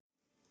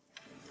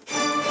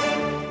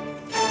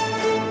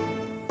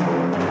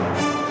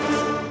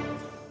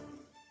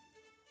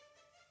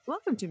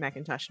Welcome to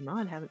Macintosh and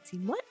Maud Haven't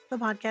Seen What, the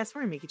podcast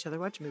where we make each other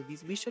watch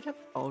movies we should have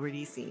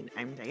already seen.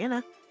 I'm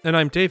Diana. And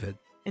I'm David.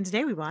 And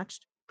today we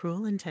watched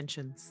Cruel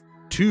Intentions.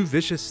 Two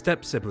vicious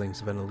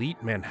step-siblings of an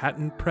elite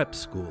Manhattan prep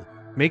school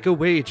make a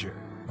wager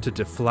to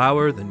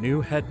deflower the new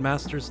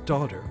headmaster's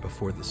daughter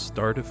before the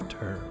start of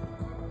term.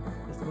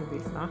 This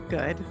movie's not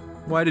good.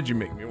 Why did you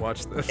make me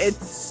watch this?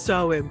 It's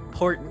so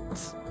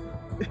important.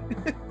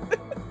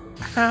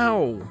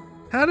 How?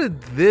 How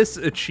did this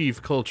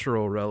achieve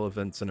cultural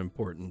relevance and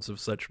importance of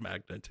such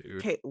magnitude?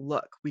 Okay,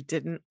 look, we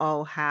didn't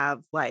all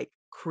have like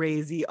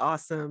crazy,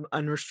 awesome,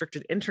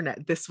 unrestricted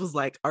internet. This was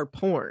like our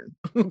porn,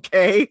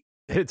 okay?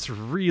 It's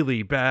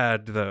really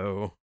bad,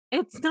 though.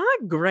 It's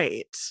not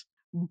great,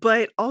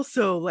 but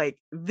also like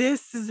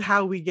this is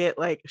how we get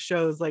like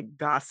shows like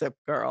Gossip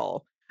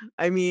Girl.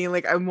 I mean,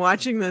 like I'm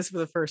watching this for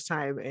the first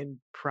time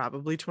in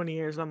probably 20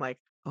 years. I'm like,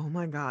 oh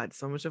my God,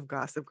 so much of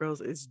Gossip Girls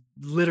is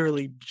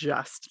literally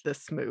just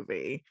this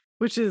movie,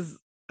 which is,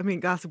 I mean,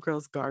 Gossip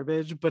Girl's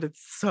garbage, but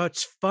it's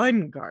such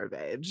fun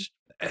garbage.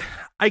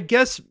 I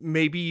guess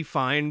maybe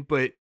fine,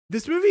 but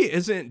this movie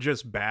isn't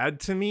just bad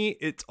to me.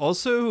 It's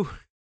also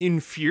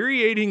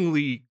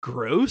infuriatingly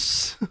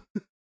gross.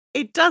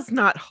 It does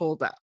not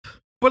hold up.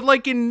 But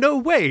like in no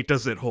way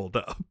does it hold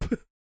up.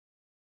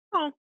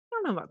 Oh, I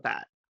don't know about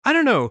that. I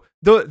don't know.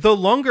 The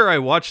longer I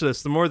watch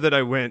this, the more that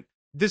I went,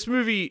 this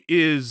movie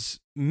is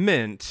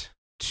meant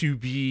to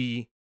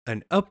be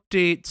an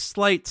update,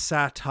 slight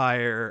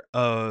satire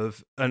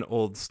of an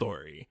old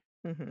story.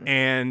 Mm-hmm.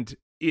 And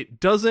it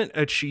doesn't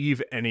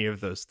achieve any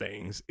of those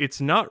things.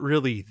 It's not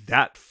really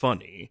that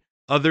funny,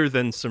 other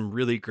than some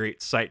really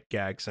great sight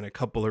gags and a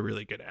couple of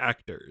really good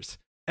actors.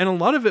 And a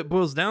lot of it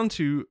boils down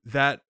to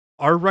that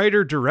our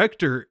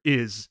writer-director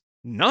is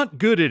not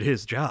good at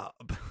his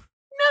job.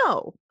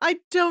 No, I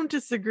don't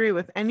disagree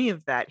with any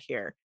of that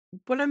here.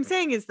 What I'm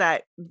saying is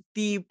that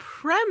the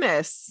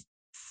premise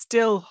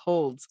still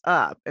holds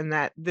up and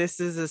that this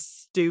is a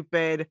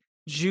stupid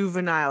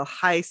juvenile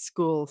high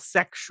school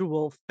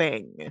sexual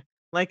thing.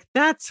 Like,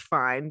 that's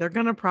fine. They're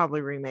going to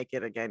probably remake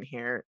it again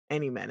here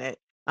any minute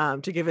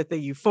to give it the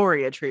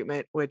Euphoria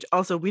treatment, which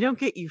also we don't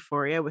get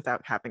Euphoria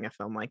without having a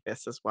film like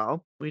this as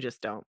well. We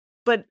just don't.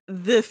 But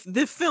the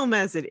film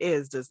as it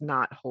is does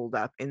not hold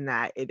up in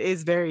that it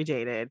is very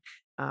dated.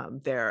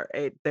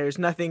 There's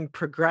nothing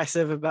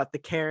progressive about the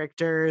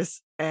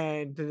characters,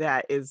 and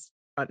that is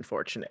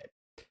unfortunate.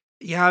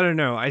 Yeah, I don't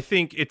know. I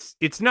think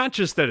it's not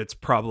just that it's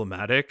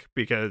problematic,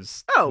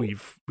 because Oh.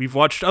 we've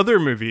watched other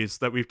movies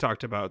that we've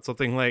talked about.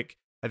 Something like,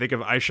 I think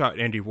of I Shot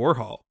Andy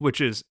Warhol,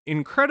 which is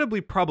incredibly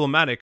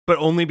problematic, but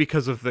only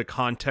because of the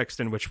context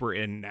in which we're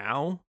in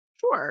now.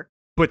 Sure.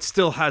 But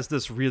still has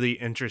this really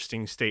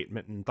interesting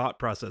statement and thought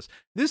process.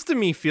 This to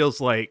me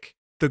feels like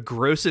the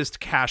grossest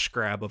cash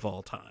grab of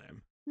all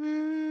time.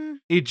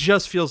 It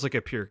just feels like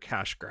a pure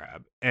cash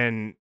grab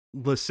and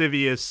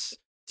lascivious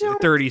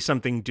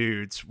 30-something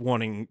dudes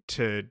wanting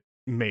to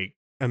make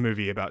a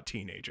movie about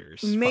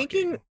teenagers.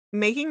 Making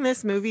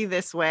this movie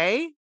this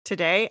way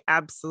today,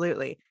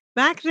 absolutely.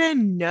 Back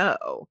then,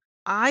 no.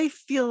 I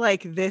feel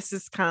like this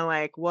is kind of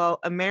like, well,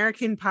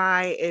 American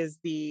Pie is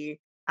the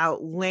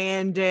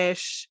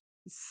outlandish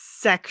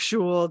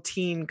sexual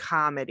teen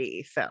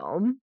comedy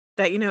film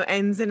that, you know,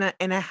 ends in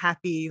a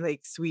happy,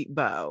 like, sweet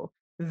bow.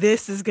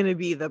 This is going to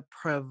be the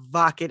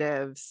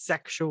provocative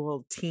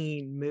sexual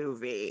teen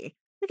movie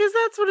because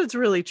that's what it's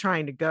really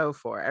trying to go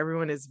for.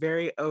 Everyone is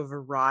very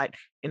overwrought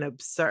and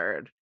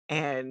absurd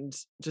and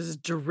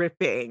just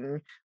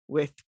dripping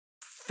with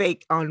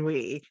fake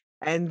ennui.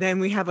 And then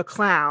we have a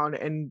clown.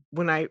 And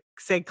when I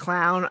say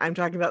clown, I'm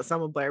talking about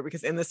Selma Blair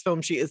because in this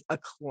film, she is a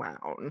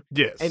clown.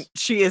 Yes. And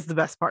she is the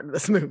best part of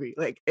this movie.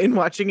 Like, in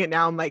watching it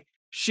now, I'm like,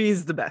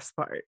 she's the best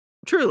part.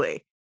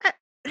 Truly.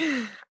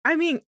 I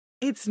mean,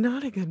 it's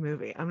not a good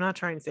movie. I'm not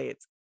trying to say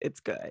it's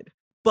good.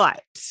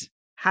 But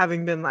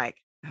having been like,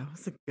 that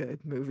was a good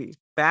movie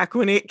back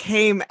when it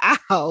came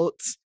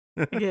out,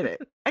 I get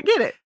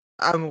it.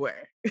 I'm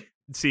aware.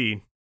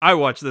 See, I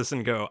watch this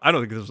and go, I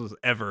don't think this was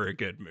ever a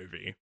good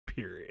movie,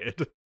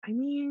 period. I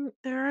mean,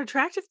 there are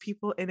attractive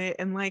people in it.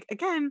 And like,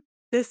 again,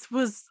 this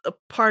was a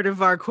part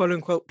of our quote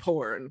unquote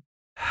porn.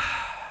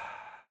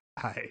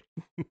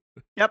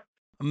 Yep.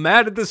 I'm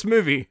mad at this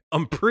movie.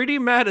 I'm pretty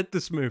mad at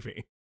this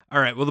movie. All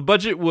right, well, the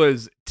budget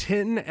was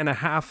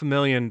 $10.5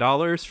 million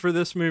for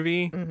this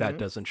movie. Mm-hmm. That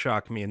doesn't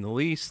shock me in the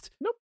least.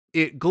 Nope.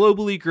 It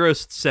globally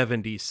grossed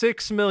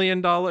 $76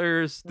 million.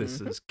 This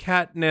is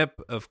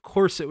catnip. Of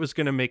course it was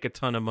going to make a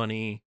ton of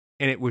money.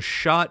 And it was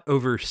shot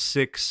over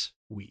 6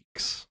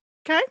 weeks.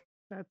 Okay.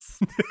 That's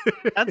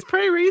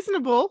pretty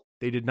reasonable.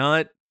 They did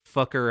not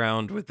fuck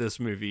around with this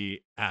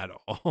movie at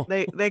all.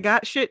 They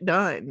got shit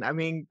done. I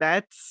mean,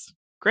 that's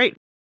great.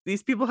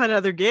 These people had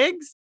other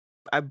gigs.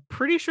 I'm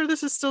pretty sure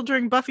this is still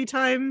during Buffy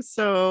time.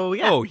 So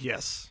yeah. Oh,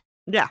 yes.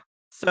 Yeah.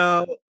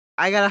 So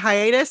I got a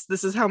hiatus.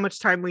 This is how much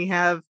time we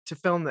have to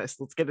film this.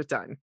 Let's get it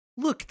done.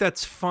 Look,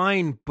 that's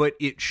fine, but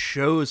it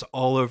shows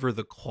all over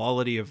the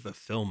quality of the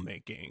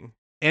filmmaking.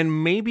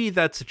 And maybe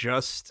that's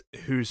just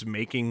who's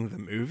making the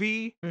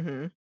movie.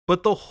 Mm-hmm.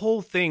 but the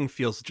whole thing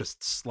feels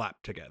just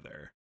slapped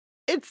together.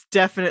 It's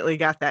definitely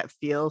got that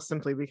feel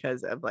simply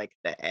because of like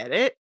the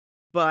edit,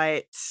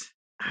 but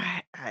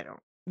I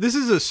don't. This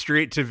is a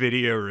straight to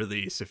video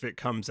release if it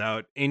comes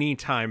out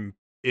anytime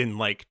in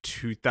like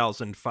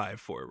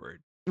 2005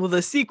 forward. Well,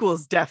 the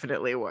sequels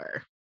definitely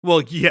were.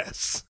 Well,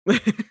 yes.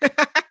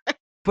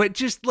 But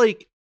just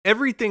like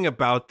everything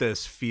about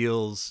this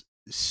feels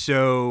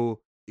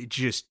so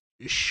just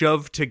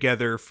shoved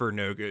together for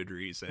no good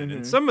reason. Mm-hmm.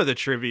 And some of the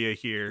trivia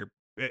here,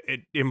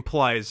 it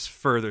implies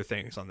further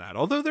things on that.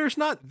 Although there's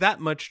not that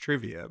much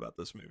trivia about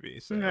this movie.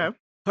 So. Yeah.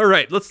 All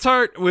right, let's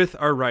start with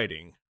our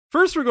writing.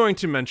 First, we're going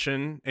to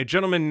mention a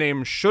gentleman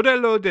named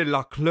Chodelot de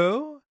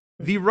Laclos,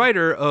 the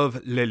writer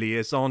of Les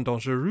Liaisons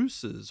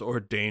Dangereuses, or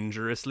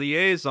Dangerous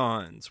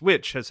Liaisons,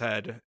 which has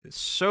had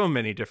so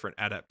many different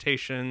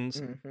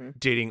adaptations,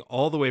 dating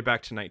all the way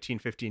back to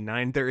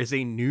 1959. There is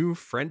a new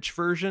French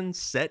version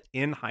set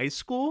in high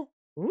school.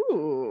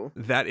 Ooh.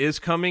 That is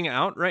coming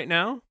out right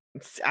now.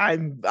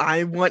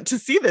 I want to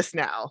see this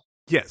now.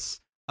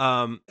 Yes.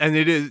 And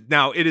it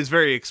is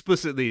very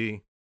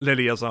explicitly Les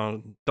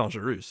Liaisons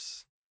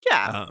Dangereuses.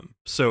 Yeah.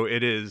 So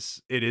it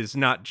is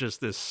not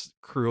just this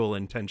Cruel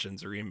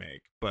Intentions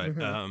remake, but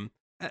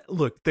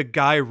look, the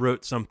guy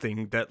wrote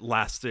something that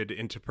lasted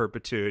into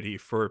perpetuity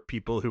for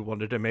people who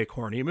wanted to make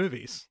horny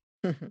movies.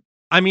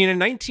 I mean, in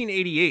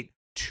 1988,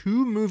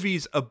 2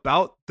 movies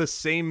about the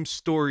same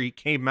story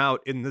came out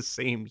in the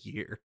same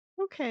year.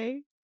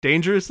 Okay.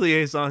 Dangerous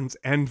Liaisons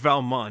and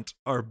Valmont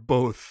are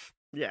both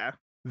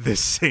this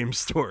same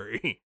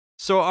story.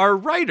 So our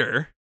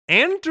writer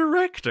and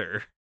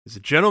director is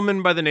a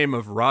gentleman by the name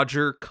of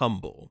Roger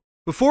Kumble.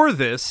 Before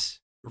this,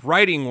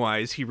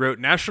 writing-wise, he wrote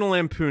National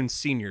Lampoon's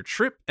Senior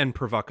Trip and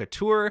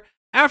Provocateur.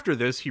 After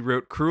this, he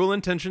wrote Cruel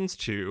Intentions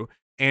 2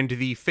 and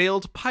the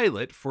failed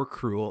pilot for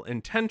Cruel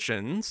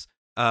Intentions.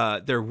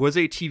 There was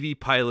a TV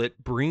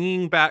pilot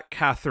bringing back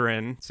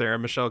Catherine, Sarah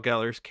Michelle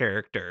Gellar's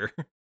character,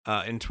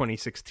 in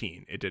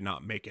 2016. It did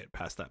not make it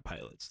past that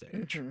pilot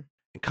stage.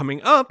 And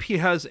coming up, he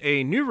has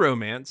a new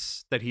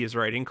romance that he is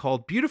writing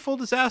called Beautiful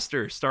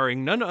Disaster,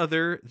 starring none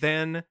other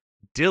than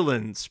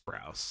Dylan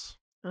Sprouse.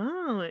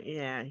 Oh,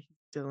 yeah.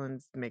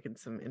 Dylan's making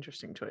some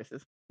interesting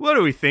choices. What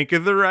do we think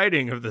of the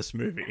writing of this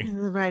movie?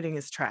 The writing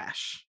is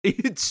trash.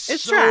 It's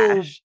so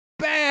trash.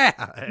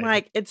 Bad.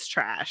 Like, it's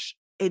trash.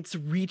 It's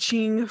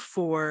reaching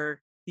for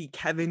the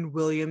Kevin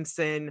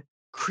Williamson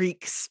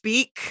Creek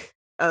speak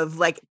of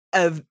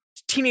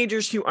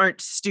teenagers who aren't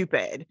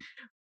stupid,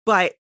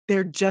 but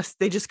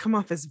they just come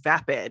off as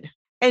vapid.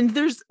 And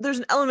there's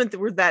an element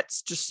where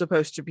that's just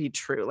supposed to be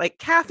true. Like,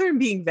 Catherine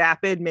being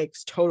vapid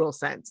makes total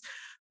sense,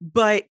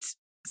 but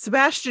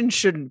Sebastian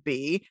shouldn't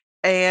be,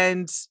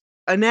 and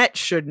Annette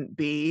shouldn't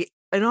be,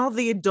 and all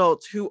the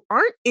adults who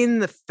aren't in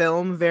the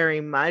film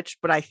very much,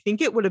 but I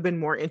think it would have been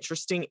more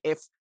interesting if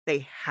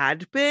they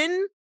had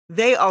been.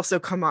 They also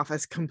come off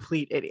as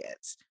complete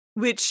idiots,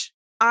 which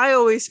I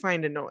always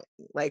find annoying.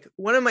 Like,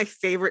 one of my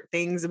favorite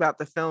things about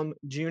the film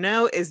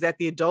Juno is that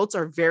the adults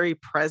are very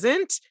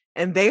present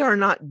and they are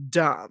not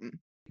dumb.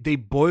 They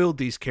boiled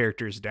these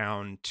characters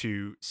down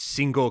to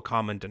single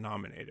common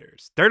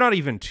denominators. They're not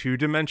even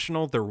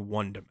 2-dimensional, they're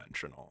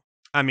 1-dimensional.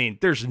 I mean,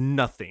 there's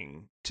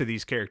nothing to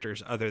these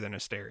characters other than a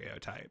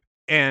stereotype.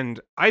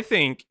 And I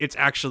think it's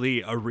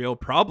actually a real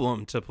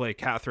problem to play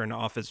Catherine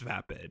off as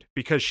vapid,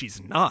 because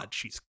she's not.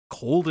 She's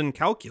cold and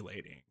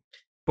calculating.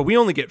 But we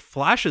only get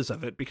flashes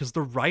of it because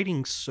the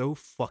writing's so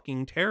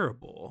fucking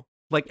terrible.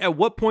 Like, at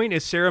what point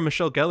is Sarah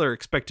Michelle Gellar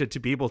expected to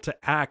be able to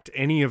act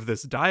any of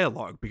this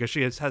dialogue? Because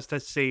she has to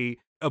say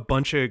a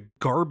bunch of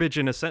garbage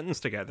in a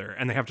sentence together,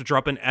 and they have to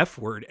drop an F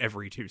word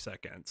every 2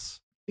 seconds.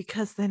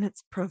 Because then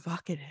it's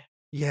provocative.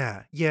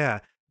 Yeah.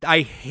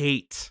 I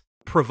hate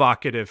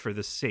provocative for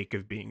the sake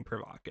of being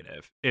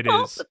provocative. It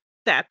is.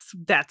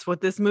 That's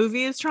what this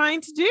movie is trying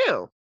to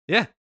do.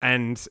 Yeah,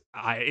 and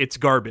it's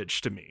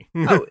garbage to me.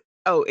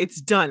 Oh, it's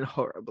done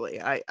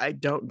horribly. I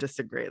don't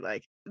disagree.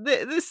 Like,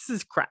 this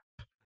is crap.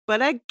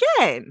 But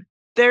again,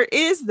 there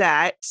is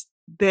that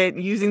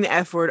using the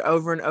F word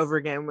over and over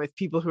again with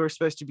people who are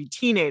supposed to be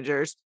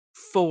teenagers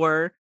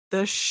for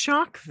the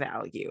shock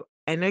value.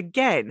 And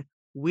again,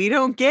 we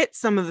don't get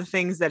some of the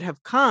things that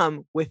have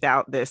come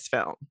without this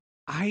film.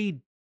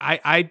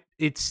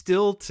 It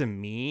still, to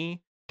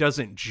me,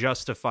 doesn't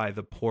justify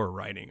the poor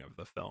writing of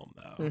the film,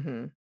 though.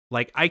 Mm-hmm.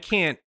 Like, I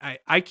can't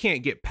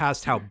get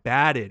past how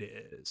bad it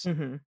is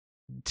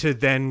to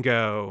then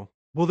go,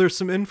 well, there's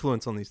some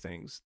influence on these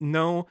things.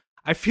 No,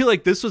 I feel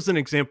like this was an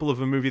example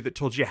of a movie that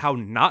told you how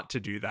not to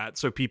do that,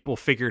 so people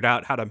figured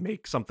out how to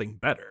make something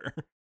better.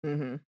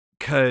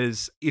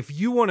 Because if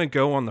you want to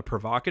go on the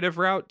provocative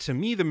route, to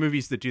me, the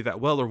movies that do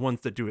that well are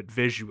ones that do it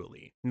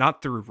visually,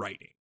 not through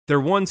writing. They're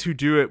ones who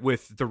do it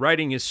with the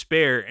writing is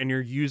spare, and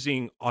you're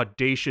using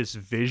audacious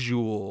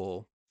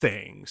visual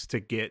things to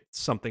get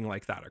something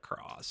like that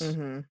across.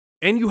 And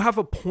you have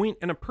a point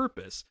and a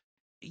purpose.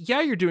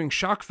 Yeah, you're doing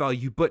shock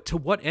value, but to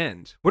what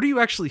end? What are you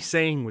actually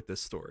saying with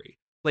this story?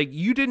 Like,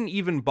 you didn't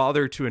even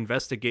bother to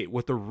investigate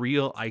what the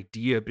real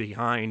idea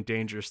behind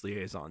Dangerous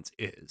Liaisons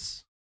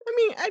is. I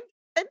mean,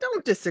 I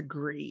don't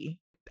disagree.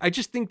 I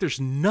just think there's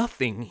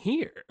nothing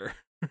here.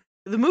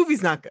 The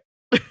movie's not good.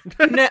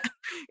 No,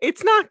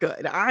 it's not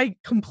good. I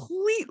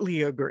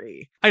completely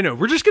agree. I know.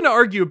 We're just going to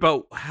argue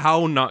about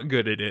how not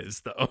good it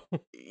is, though.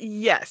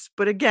 Yes,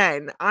 but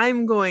again,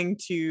 I'm going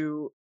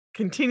to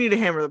continue to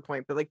hammer the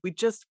point, but like we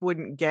just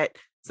wouldn't get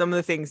some of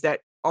the things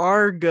that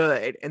are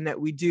good and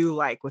that we do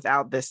like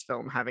without this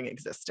film having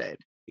existed.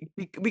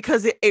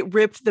 Because it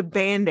ripped the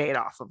Band-Aid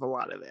off of a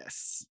lot of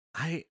this.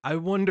 I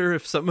wonder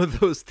if some of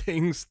those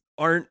things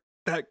aren't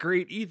that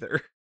great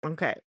either.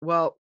 Okay,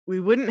 well, we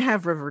wouldn't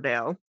have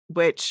Riverdale,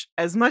 which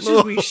as much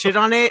as we shit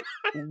on it,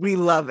 we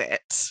love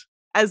it.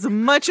 As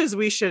much as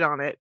we shit on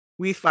it,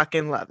 we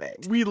fucking love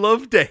it. We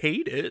love to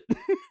hate it.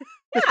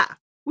 Yeah,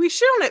 we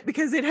shit on it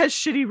because it has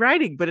shitty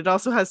writing, but it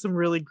also has some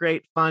really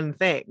great fun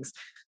things.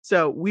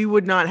 So we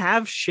would not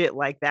have shit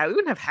like that. We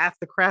wouldn't have half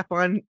the crap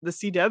on the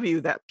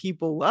CW that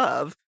people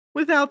love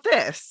without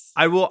this.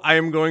 I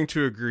am going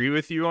to agree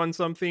with you on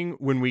something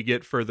when we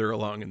get further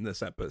along in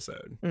this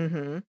episode,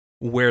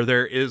 where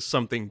there is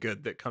something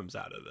good that comes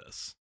out of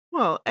this.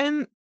 Well,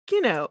 and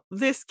you know,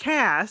 this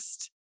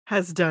cast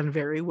has done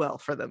very well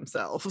for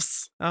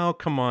themselves. Oh,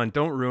 come on.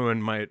 Don't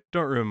ruin my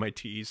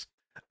tease.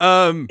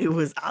 It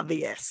was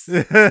obvious.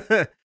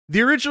 The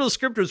original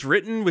script was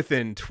written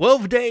within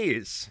 12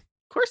 days.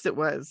 Of course it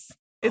was.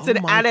 It's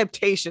an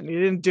adaptation. You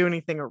didn't do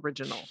anything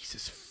original.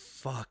 Jesus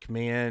fuck,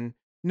 man.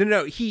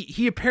 No.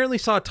 He apparently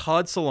saw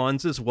Todd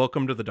Solondz's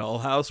Welcome to the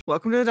Dollhouse.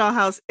 Welcome to the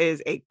Dollhouse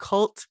is a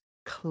cult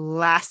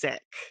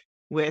classic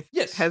with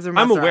Heather Matarazzo.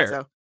 I'm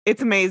aware.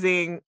 It's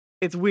amazing.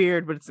 It's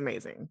weird, but it's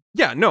amazing.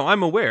 Yeah, no,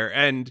 I'm aware.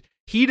 And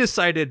he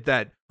decided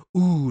that,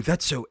 ooh,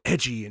 that's so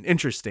edgy and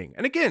interesting.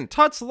 And again,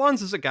 Todd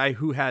Solondz is a guy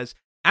who has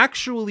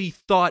actually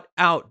thought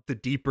out the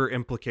deeper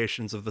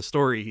implications of the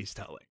story he's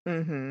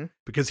telling.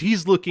 Because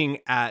he's looking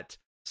at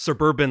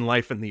suburban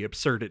life and the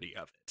absurdity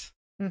of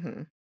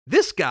it.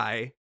 This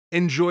guy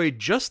enjoyed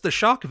just the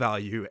shock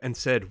value and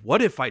said,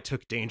 what if I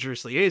took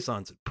Dangerous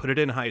Liaisons and put it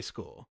in high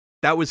school?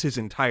 That was his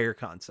entire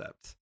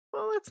concept.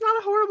 Well, that's not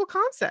a horrible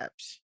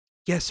concept.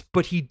 Yes,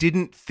 but he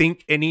didn't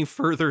think any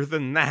further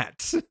than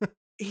that.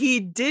 He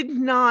did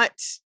not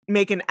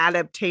make an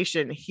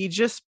adaptation. He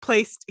just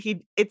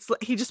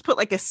just put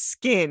like a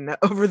skin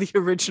over the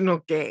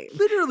original game.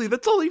 Literally,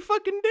 that's all he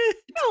fucking did.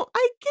 No,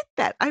 I get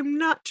that. I'm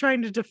not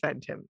trying to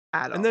defend him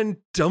at all. And then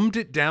dumbed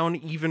it down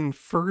even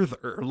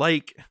further.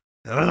 Like,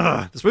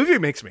 this movie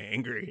makes me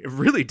angry. It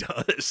really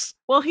does.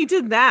 Well, he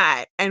did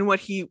that, and what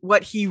he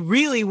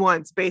really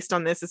wants based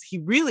on this is he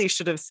really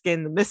should have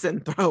skinned the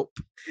misanthrope.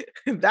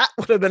 That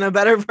would have been a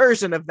better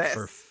version of this.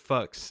 For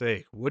fuck's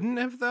sake, wouldn't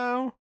have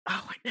though?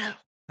 Oh, I know.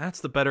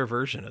 That's the better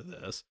version of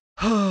this.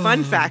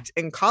 Fun fact,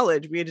 in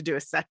college, we had to do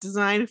a set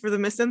design for the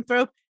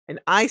misanthrope, and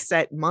I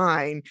set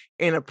mine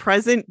in a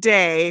present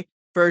day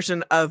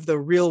version of the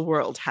real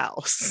world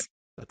house.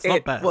 That's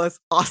not bad. It was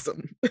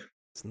awesome.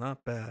 It's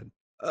not bad.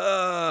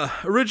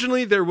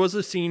 Originally, there was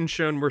a scene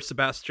shown where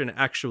Sebastian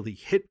actually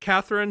hit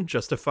Catherine,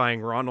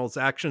 justifying Ronald's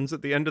actions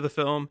at the end of the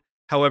film.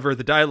 However,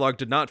 the dialogue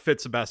did not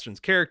fit Sebastian's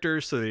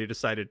character, so they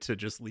decided to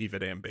just leave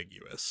it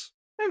ambiguous.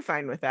 I'm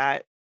fine with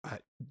that.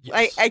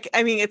 Yes.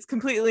 I mean, it's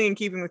completely in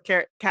keeping with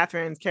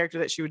Catherine's character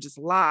that she would just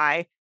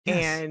lie,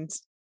 and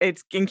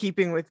it's in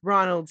keeping with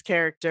Ronald's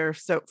character.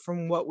 So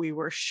from what we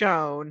were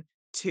shown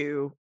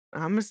to,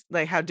 I'm just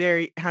like, how dare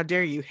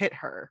you hit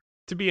her?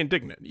 To be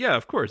indignant. Yeah,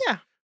 of course. Yeah.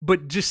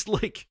 But just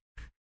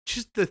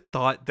the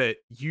thought that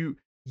you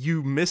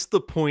missed the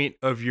point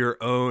of your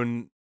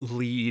own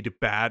lead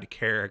bad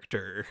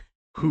character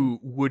who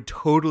would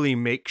totally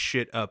make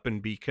shit up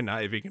and be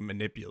conniving and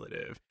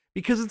manipulative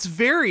because it's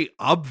very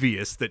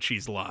obvious that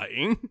she's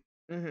lying.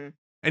 And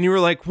you were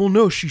like, well,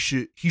 no, he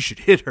should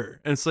hit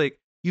her. And it's like,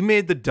 you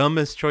made the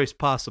dumbest choice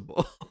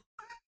possible.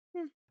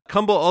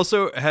 Cumble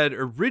also had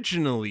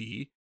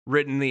originally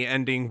written the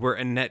ending where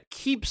Annette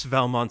keeps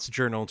Valmont's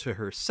journal to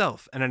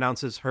herself and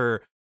announces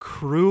her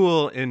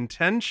cruel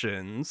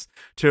intentions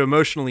to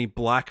emotionally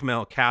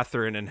blackmail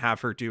Catherine and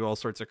have her do all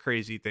sorts of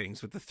crazy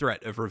things with the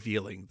threat of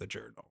revealing the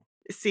journal.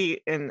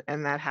 See, and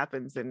that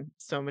happens in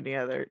so many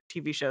other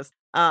TV shows,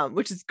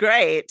 which is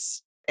great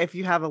if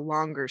you have a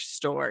longer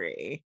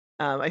story.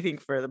 I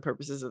think for the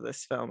purposes of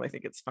this film, I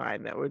think it's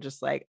fine that we're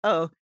just like,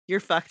 oh, you're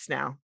fucked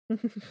now.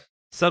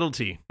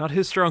 Subtlety, not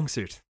his strong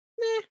suit.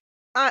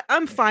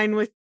 I'm fine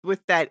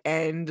with that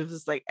end of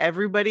just like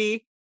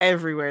everybody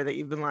everywhere that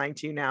you've been lying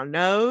to now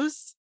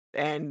knows,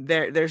 and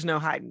there's no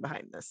hiding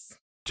behind this.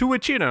 To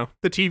which, you know,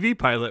 the TV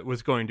pilot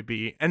was going to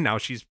be, and now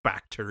she's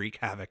back to wreak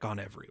havoc on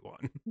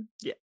everyone.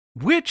 Yeah.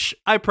 Which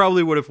I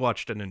probably would have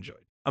watched and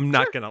enjoyed. I'm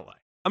not gonna lie.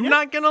 I'm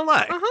not gonna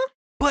lie.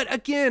 But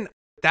again,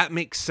 that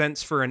makes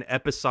sense for an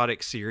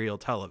episodic serial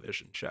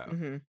television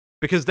show.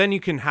 Because then you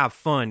can have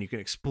fun, you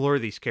can explore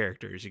these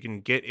characters, you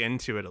can get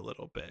into it a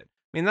little bit.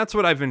 I mean, that's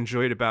what I've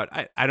enjoyed about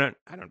I don't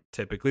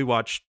typically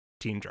watch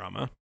teen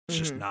drama. It's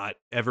just not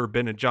ever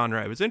been a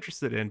genre I was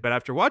interested in. But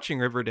after watching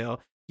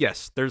Riverdale,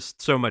 yes, there's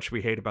so much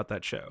we hate about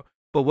that show.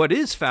 But what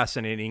is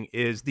fascinating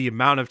is the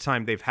amount of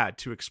time they've had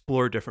to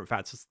explore different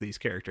facets of these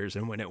characters.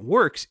 And when it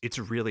works, it's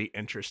really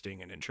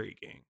interesting and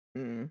intriguing.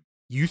 Mm.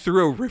 You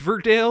throw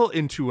Riverdale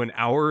into an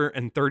hour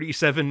and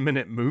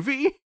 37-minute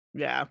movie?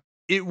 Yeah.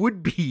 It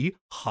would be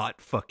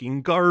hot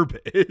fucking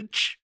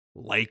garbage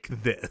like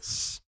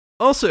this.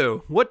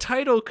 Also, what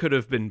title could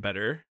have been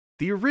better?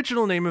 The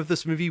original name of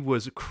this movie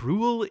was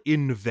Cruel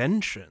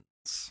Inventions.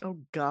 Oh,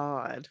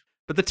 God.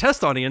 But the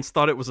test audience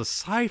thought it was a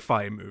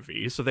sci-fi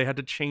movie, so they had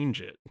to change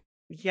it.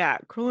 Yeah,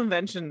 Cruel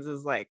Inventions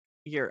is like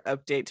your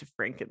update to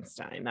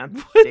Frankenstein, not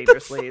What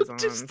Dangerous the fuck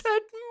Liaisons. does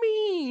that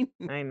mean?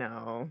 I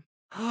know.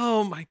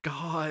 Oh my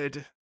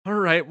god. All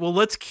right, well,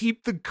 let's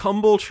keep the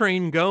Cumble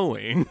train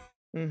going.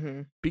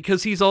 Mm-hmm.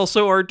 Because he's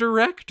also our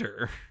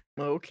director.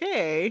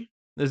 Okay.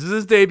 This is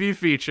his debut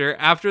feature.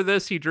 After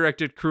this, he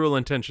directed Cruel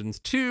Intentions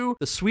 2,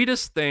 The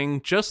Sweetest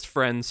Thing, Just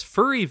Friends,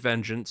 Furry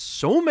Vengeance,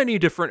 so many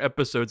different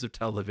episodes of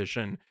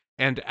television,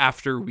 and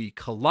After We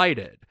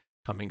Collided.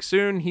 Coming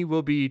soon, he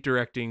will be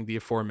directing the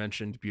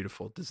aforementioned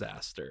Beautiful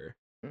Disaster.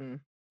 Mm.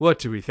 What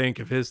do we think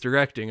of his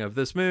directing of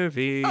this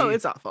movie? Oh,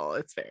 it's awful.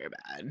 It's very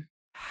bad.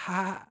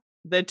 Ha-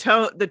 The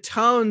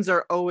tones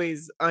are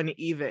always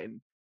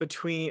uneven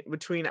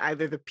between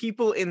either the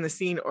people in the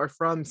scene or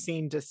from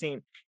scene to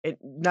scene.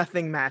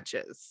 Nothing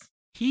matches.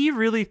 He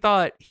really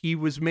thought he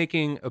was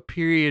making a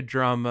period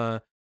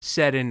drama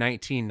set in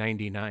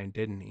 1999,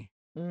 didn't he?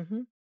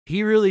 Mm-hmm.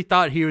 He really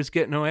thought he was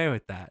getting away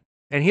with that.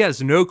 And he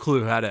has no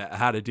clue how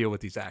to deal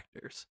with these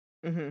actors.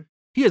 Mm-hmm.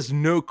 He has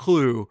no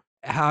clue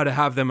how to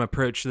have them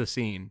approach the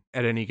scene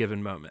at any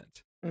given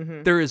moment.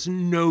 Mm-hmm. There is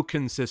no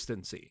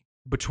consistency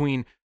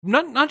between,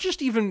 not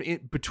just even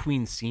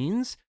between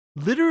scenes,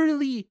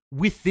 literally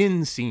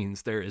within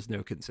scenes, there is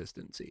no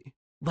consistency.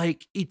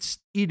 Like, it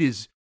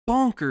is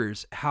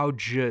bonkers how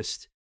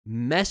just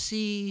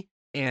messy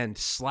and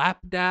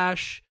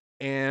slapdash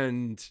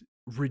and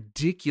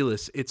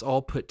ridiculous it's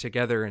all put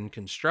together and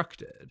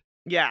constructed.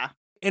 Yeah.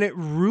 And it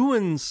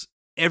ruins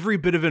every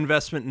bit of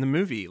investment in the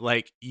movie.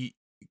 Like,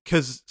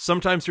 because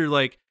sometimes you're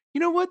like, you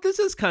know what, this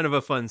is kind of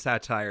a fun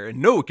satire. And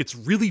no, it gets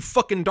really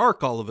fucking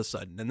dark all of a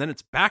sudden. And then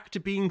it's back to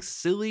being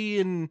silly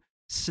and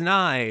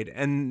snide.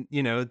 And,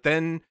 you know,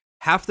 then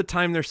half the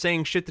time they're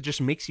saying shit that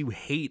just makes you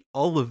hate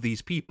all of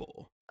these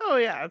people. Oh,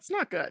 yeah, it's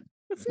not good.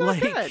 It's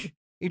not good.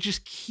 It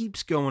just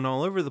keeps going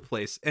all over the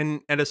place.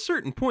 And at a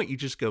certain point, you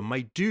just go,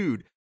 my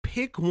dude,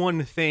 pick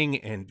one thing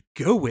and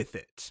go with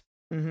it.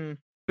 Mm-hmm.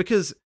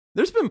 Because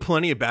there's been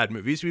plenty of bad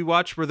movies we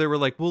watched where they were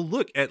like, well,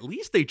 look, at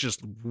least they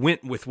just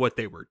went with what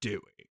they were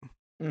doing.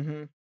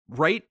 Mm-hmm.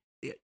 Right?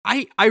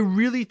 I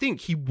really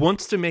think he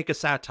wants to make a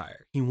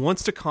satire. He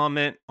wants to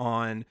comment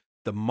on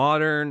the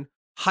modern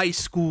high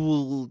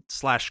school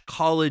 /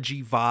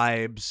 college-y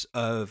vibes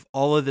of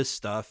all of this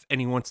stuff,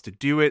 and he wants to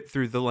do it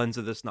through the lens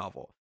of this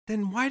novel.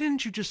 Then why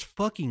didn't you just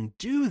fucking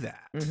do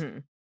that? Mm-hmm.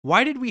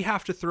 Why did we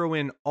have to throw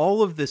in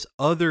all of this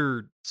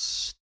other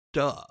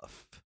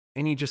stuff?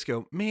 And you just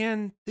go,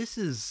 man,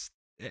 it's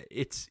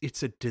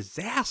a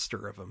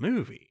disaster of a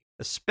movie,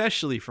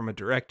 especially from a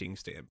directing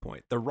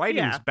standpoint. The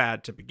writing's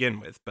bad to begin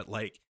with, but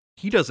like,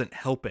 he doesn't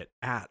help it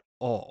at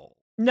all.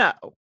 No,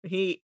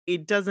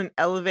 it doesn't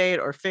elevate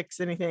or fix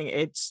anything.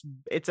 It's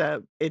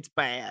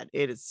bad.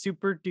 It is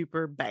super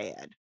duper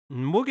bad.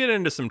 And we'll get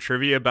into some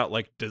trivia about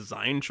like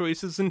design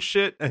choices and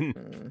shit.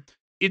 And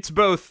it's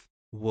both,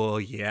 well,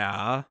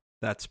 yeah,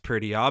 that's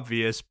pretty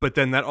obvious. But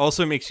then that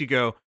also makes you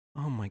go,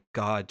 oh my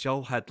God,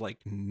 y'all had like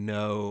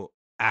no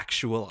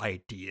actual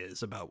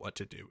ideas about what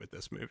to do with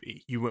this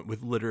movie. You went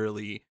with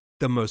literally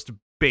the most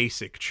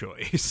basic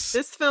choice.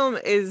 This film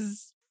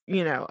is,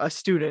 you know, a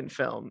student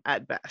film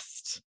at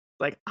best.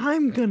 Like,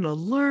 I'm gonna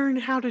learn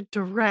how to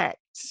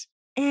direct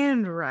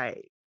and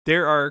write.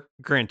 There are,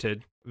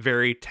 granted,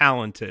 very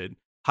talented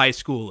high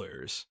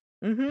schoolers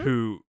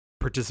who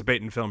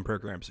participate in film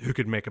programs who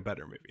could make a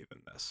better movie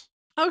than this.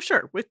 Oh,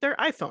 sure, with their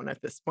iPhone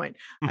at this point.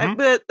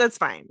 But that's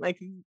fine.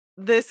 Like,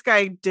 this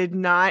guy did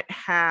not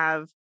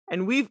have,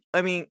 and we've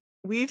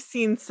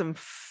seen some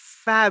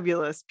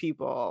fabulous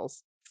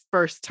people's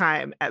first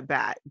time at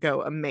bat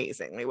go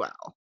amazingly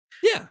well.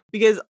 Yeah.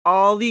 Because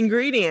all the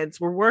ingredients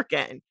were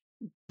working.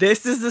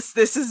 This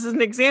is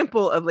an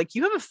example of like,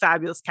 you have a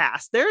fabulous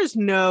cast. There is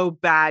no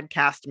bad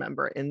cast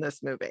member in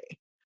this movie.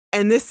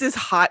 And this is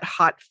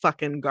hot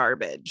fucking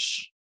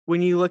garbage.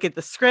 When you look at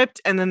the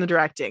script and then the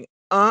directing,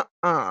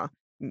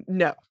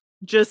 no,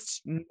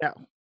 just no.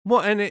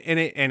 Well, and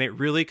it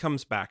really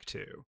comes back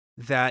to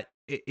that.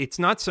 It's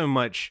not so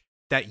much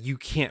that you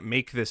can't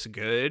make this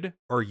good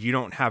or you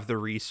don't have the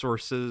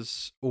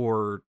resources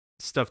or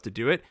stuff to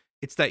do it.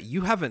 It's that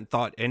you haven't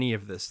thought any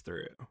of this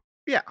through.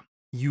 Yeah.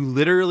 You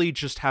literally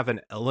just have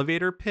an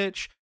elevator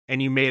pitch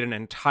and you made an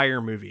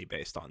entire movie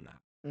based on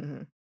that.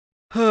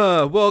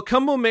 Mm-hmm. Well,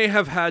 Cumble may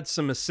have had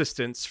some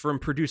assistance from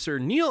producer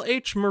Neil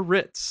H.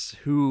 Moritz,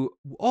 who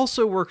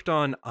also worked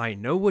on I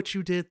Know What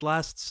You Did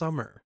Last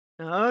Summer.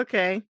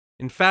 Okay.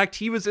 In fact,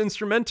 he was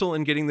instrumental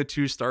in getting the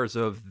 2 stars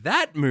of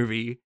that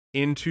movie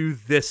into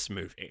this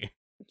movie.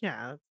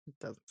 Yeah, it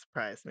doesn't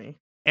surprise me.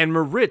 And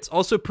Moritz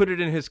also put it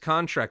in his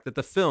contract that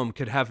the film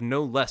could have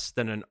no less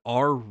than an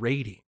R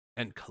rating,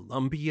 and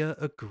Columbia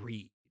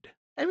agreed.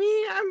 I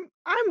mean,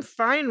 I'm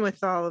fine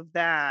with all of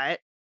that.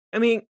 I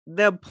mean,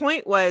 the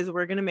point was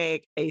we're gonna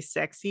make a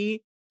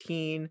sexy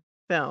teen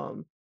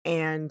film,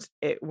 and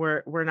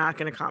we're not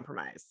gonna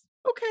compromise.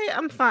 Okay,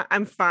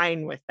 I'm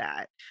fine with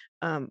that.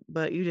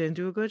 But you didn't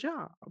do a good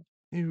job.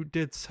 You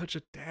did such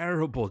a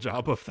terrible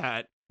job of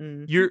that.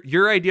 Mhm.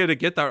 Your idea to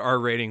get that R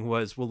rating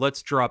was, well,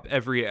 let's drop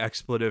every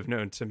expletive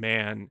known to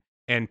man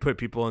and put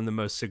people in the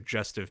most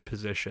suggestive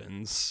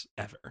positions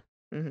ever.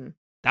 Mhm.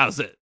 That was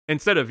it.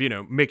 Instead of,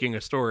 making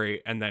a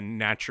story and then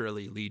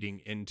naturally leading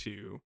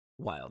into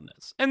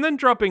wildness. And then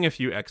dropping a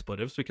few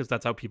expletives because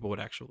that's how people would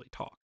actually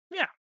talk.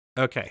 Yeah.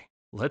 Okay,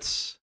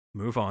 let's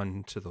move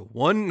on to the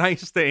one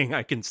nice thing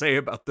I can say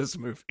about this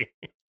movie,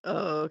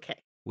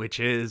 Okay. which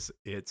is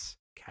its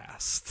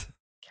cast.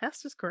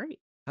 Cast is great.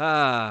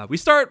 We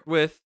start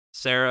with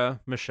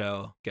Sarah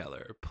Michelle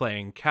Gellar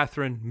playing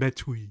Catherine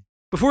Metui.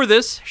 Before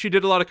this, she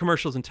did a lot of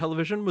commercials and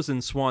television, was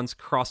in Swan's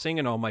Crossing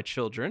and All My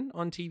Children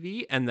on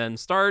TV, and then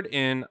starred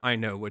in I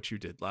Know What You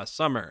Did Last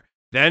Summer.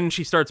 Then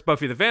she starts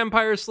Buffy the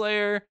Vampire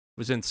Slayer,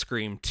 was in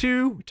Scream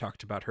 2, we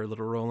talked about her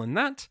little role in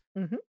that.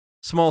 Mm-hmm.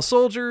 Small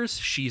Soldiers,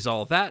 She's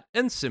All That,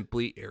 and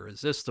Simply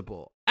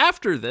Irresistible.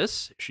 After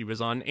this, she was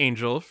on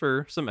Angel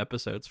for some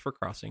episodes for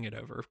crossing it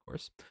over, of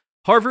course.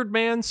 Harvard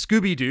Man,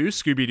 Scooby-Doo,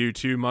 Scooby-Doo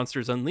 2,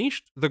 Monsters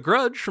Unleashed, The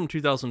Grudge from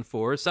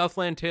 2004,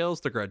 Southland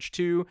Tales, The Grudge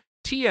 2,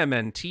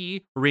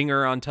 TMNT,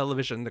 Ringer on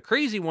television, The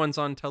Crazy Ones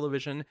on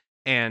television,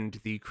 and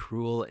the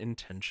Cruel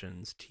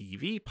Intentions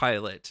TV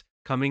pilot.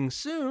 Coming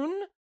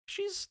soon,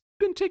 she's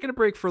been taking a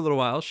break for a little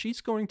while.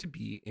 She's going to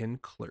be in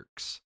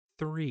Clerks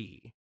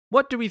 3.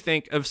 What do we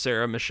think of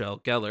Sarah Michelle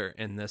Gellar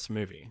in this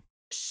movie?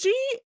 She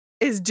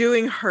is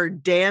doing her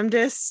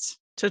damnedest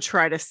to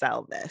try to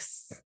sell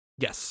this.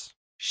 Yes.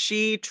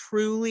 She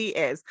truly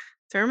is.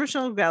 Sarah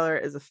Michelle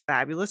Gellar is a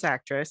fabulous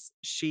actress.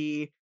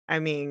 She's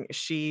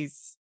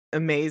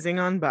amazing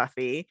on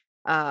Buffy.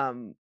 I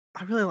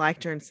really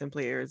liked her in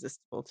Simply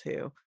Irresistible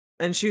too.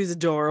 And she was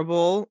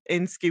adorable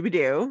in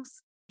Scooby-Doo.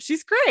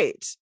 She's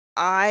great.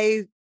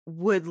 I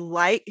would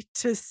like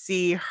to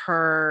see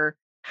her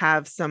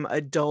have some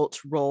adult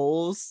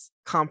roles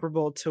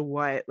comparable to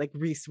what like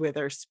Reese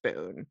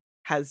Witherspoon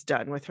has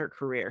done with her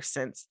career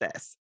since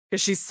this,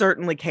 because she's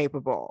certainly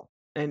capable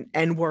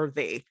and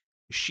worthy.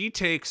 She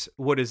takes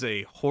what is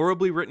a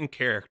horribly written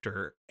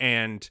character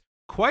and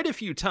quite a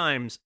few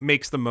times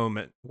makes the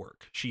moment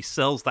work. She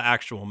sells the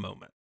actual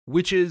moment,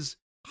 which is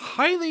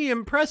highly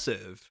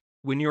impressive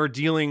when you're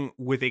dealing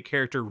with a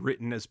character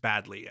written as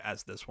badly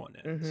as this one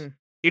is. Mm-hmm.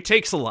 It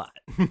takes a lot.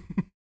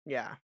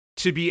 Yeah.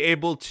 To be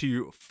able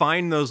to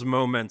find those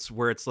moments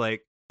where it's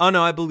like, oh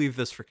no, I believe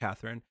this for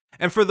Catherine.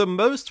 And for the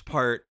most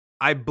part,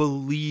 I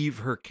believe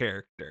her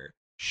character.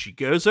 She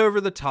goes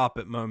over the top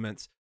at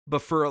moments,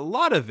 but for a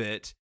lot of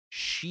it,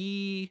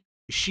 she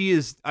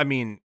is,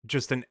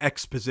 just an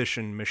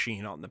exposition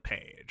machine on the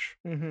page.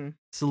 Mm-hmm.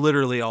 It's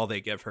literally all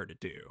they give her to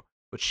do.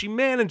 But she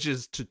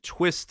manages to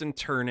twist and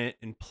turn it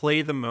and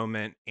play the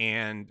moment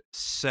and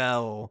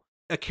sell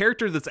a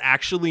character that's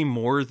actually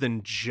more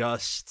than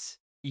just,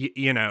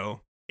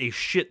 a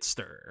shit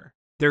stirrer.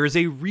 There is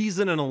a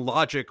reason and a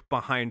logic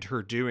behind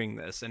her doing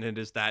this, and it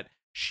is that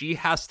she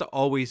has to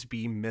always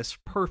be Miss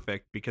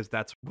Perfect because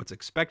that's what's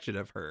expected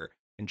of her,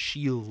 and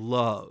she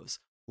loves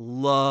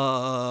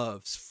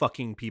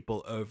fucking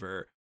people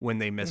over when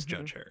they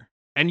misjudge her.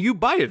 And you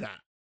buy that.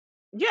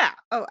 Yeah.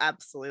 Oh,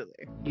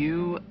 absolutely.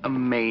 You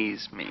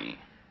amaze me.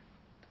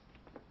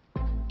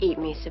 Eat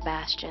me,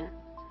 Sebastian.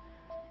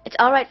 It's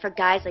all right for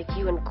guys like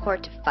you in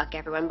court to fuck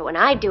everyone, but when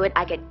I do it,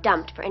 I get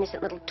dumped for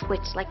innocent little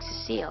twits like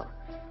Cecile.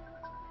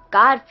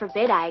 God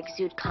forbid I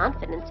exude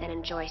confidence and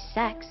enjoy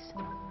sex.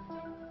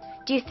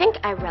 Do you think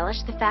I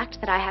relish the fact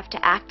that I have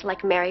to act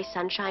like Mary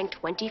Sunshine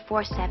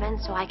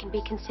 24/7 so I can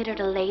be considered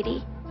a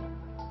lady?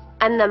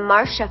 I'm the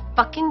Marcia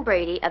fucking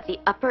Brady of the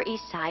Upper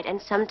East Side,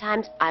 and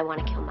sometimes I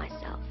want to kill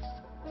myself.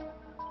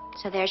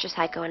 So there's your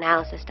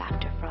psychoanalysis,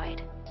 Dr.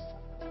 Freud.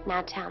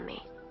 Now tell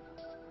me,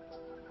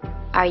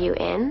 are you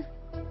in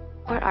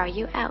or are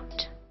you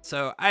out?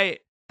 So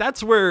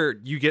that's where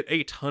you get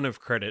a ton of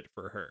credit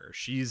for her.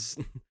 She's,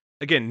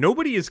 again,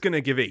 nobody is going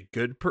to give a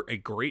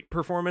great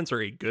performance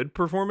or a good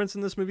performance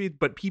in this movie,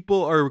 but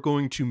people are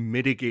going to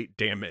mitigate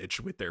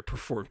damage with their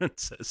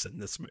performances in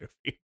this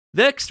movie.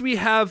 Next, we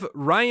have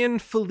Ryan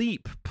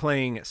Philippe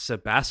playing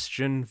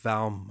Sebastian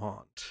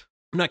Valmont.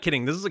 I'm not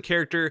kidding. This is a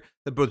character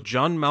that both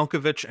John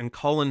Malkovich and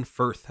Colin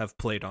Firth have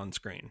played on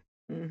screen.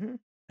 Mm-hmm.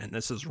 And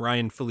this is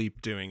Ryan Philippe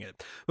doing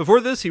it.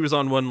 Before this, he was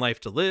on One Life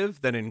to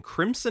Live, then in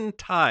Crimson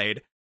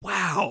Tide.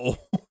 Wow.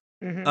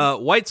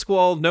 Mm-hmm. White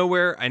Squall,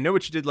 Nowhere, I Know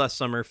What You Did Last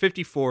Summer,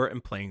 54,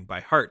 and Playing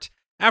by Heart.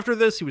 After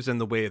this, he was in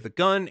The Way of the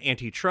Gun,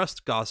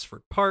 Antitrust,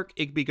 Gosford Park,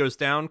 Igby Goes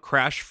Down,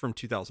 Crash from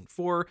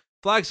 2004,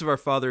 Flags of Our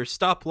Fathers,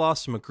 Stop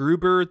Loss,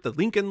 MacGruber, The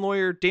Lincoln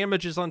Lawyer,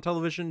 Damages on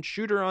television,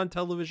 Shooter on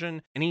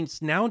television, and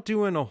he's now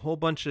doing a whole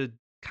bunch of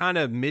kind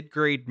of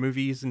mid-grade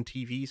movies and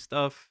TV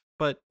stuff.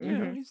 But, you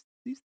know,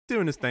 he's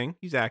doing his thing.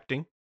 He's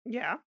acting.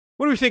 Yeah.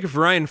 What do we think of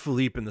Ryan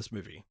Philippe in this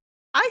movie?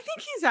 I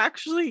think he's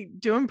actually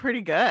doing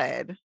pretty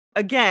good.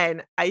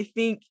 Again, I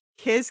think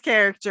his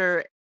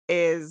character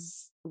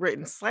is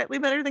written slightly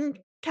better than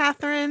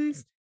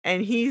Catherine's,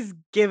 and he's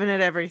given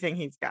it everything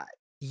he's got.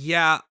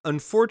 Yeah,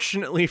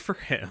 unfortunately for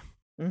him.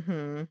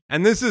 Mm-hmm.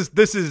 And this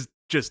is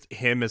just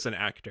him as an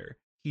actor.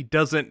 He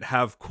doesn't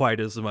have quite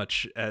as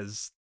much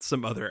as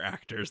some other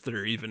actors that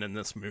are even in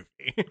this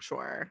movie.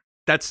 Sure.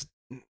 That's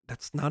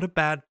not a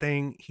bad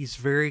thing. He's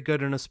very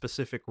good in a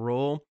specific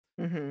role.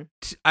 Mm-hmm.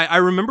 I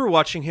remember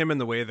watching him in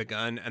The Way of the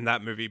Gun, and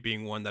that movie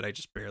being one that I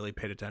just barely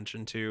paid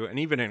attention to. And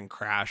even in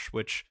Crash,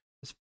 which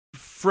as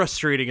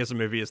frustrating as a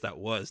movie as that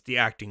was, the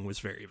acting was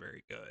very,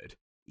 very good.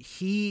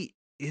 He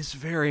is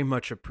very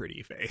much a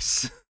pretty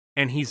face.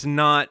 And he's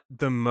not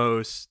the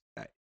most...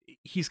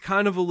 He's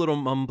kind of a little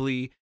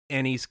mumbly,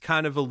 and he's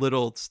kind of a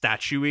little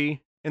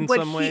statuey in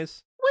some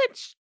ways.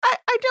 Which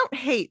I don't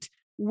hate.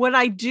 What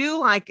I do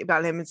like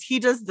about him is he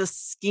does the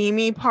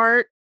schemy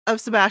part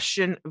of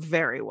Sebastian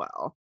very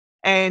well.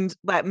 And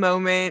that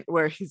moment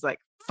where he's like,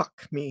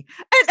 fuck me.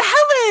 And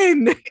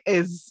Helen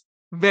is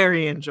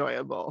very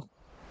enjoyable.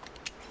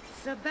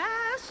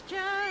 Sebastian.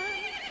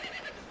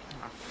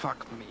 Ah,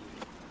 fuck me.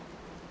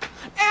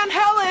 And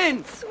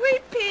Helen!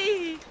 Sweet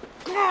pea!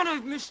 God,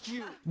 I've missed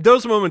you.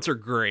 Those moments are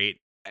great.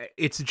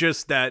 It's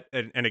just that,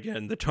 and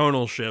again, the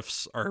tonal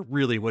shifts are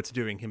really what's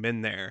doing him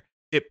in there.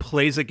 It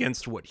plays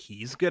against what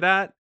he's good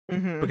at.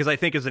 Mm-hmm. Because I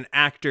think as an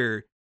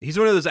actor, he's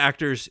one of those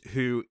actors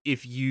who,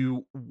 if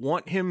you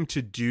want him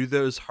to do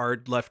those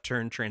hard left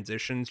turn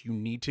transitions, you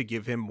need to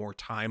give him more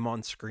time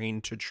on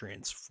screen to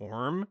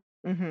transform.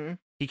 Mm-hmm.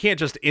 He can't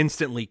just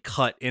instantly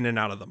cut in and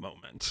out of the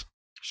moment.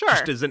 Sure.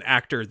 Just as an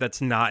actor, that's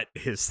not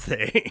his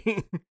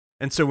thing.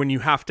 And so when you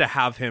have to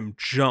have him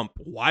jump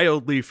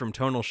wildly from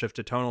tonal shift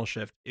to tonal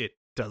shift, it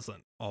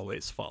doesn't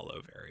always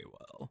follow very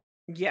well.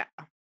 Yeah.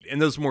 In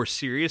those more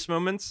serious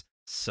moments,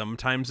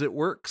 sometimes it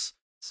works,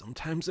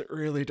 sometimes it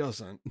really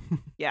doesn't.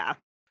 Yeah.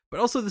 But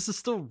also, this is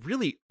still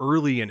really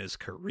early in his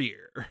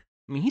career.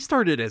 I mean, he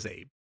started as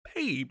a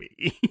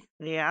baby.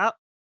 Yeah.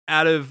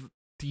 Out of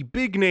the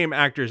big name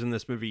actors in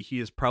this movie,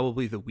 he is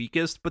probably the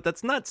weakest, but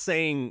that's not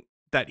saying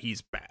that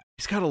he's bad.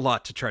 He's got a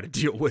lot to try to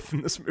deal with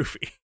in this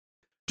movie.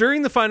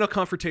 During the final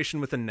confrontation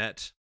with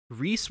Annette,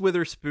 Reese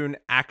Witherspoon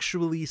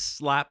actually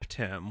slapped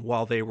him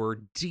while they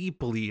were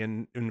deeply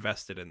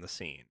invested in the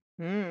scene.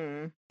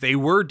 Mm. They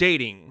were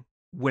dating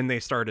when they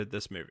started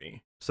this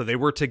movie, so they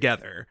were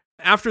together.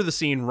 After the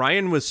scene,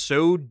 Ryan was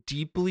so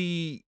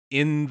deeply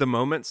in the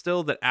moment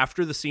still that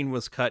after the scene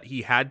was cut,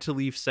 he had to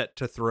leave set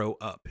to throw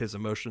up. His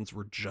emotions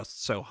were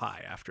just so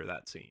high after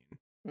that scene.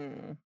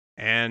 Mm.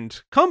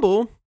 And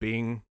Cumble,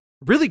 being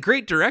a really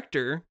great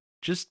director,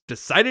 just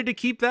decided to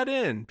keep that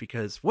in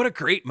because what a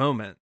great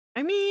moment.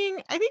 I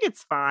mean, I think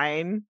it's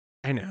fine.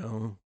 I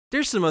know.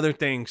 There's some other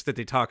things that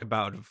they talk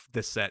about of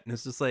this set, and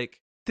it's just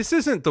like, this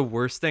isn't the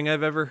worst thing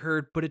I've ever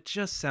heard, but it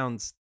just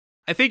sounds...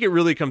 I think it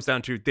really comes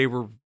down to they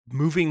were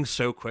moving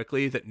so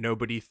quickly that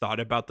nobody thought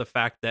about the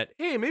fact that,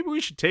 hey, maybe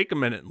we should take a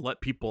minute and let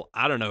people,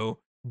 I don't know,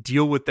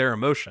 deal with their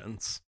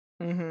emotions.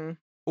 Mm-hmm.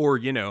 Or,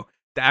 you know,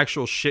 the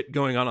actual shit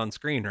going on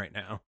screen right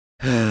now.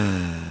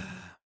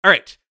 All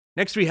right.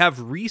 Next, we have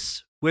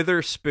Reese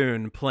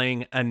Witherspoon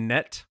playing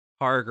Annette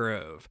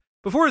Hargrove.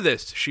 Before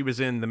this, she was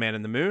in The Man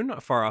in the Moon, A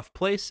Far Off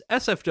Place,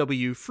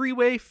 SFW,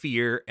 Freeway,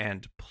 Fear,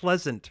 and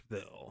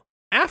Pleasantville.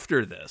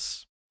 After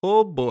this,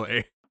 oh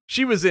boy,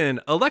 she was in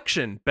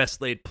Election,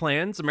 Best Laid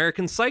Plans,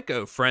 American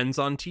Psycho, Friends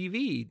on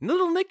TV,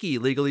 Little Nicky,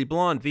 Legally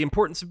Blonde, The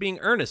Importance of Being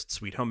Earnest,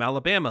 Sweet Home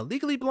Alabama,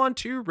 Legally Blonde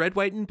 2, Red,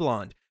 White, and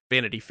Blonde,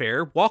 Vanity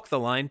Fair, Walk the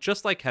Line,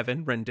 Just Like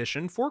Heaven,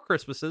 Rendition, Four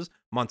Christmases,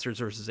 Monsters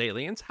vs.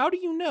 Aliens, How Do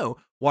You Know,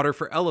 Water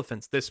for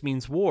Elephants, This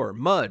Means War,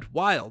 Mud,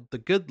 Wild, The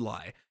Good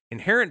Lie,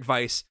 Inherent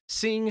Vice,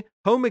 Sing,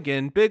 Home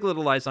Again, Big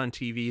Little Lies on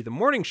TV, The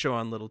Morning Show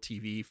on Little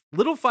TV,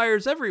 Little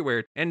Fires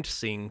Everywhere, and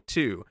Sing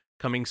 2.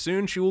 Coming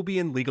soon, she will be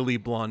in Legally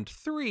Blonde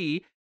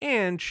 3,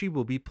 and she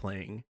will be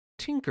playing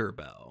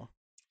Tinkerbell.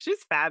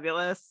 She's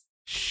fabulous.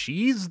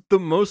 She's the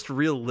most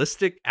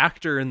realistic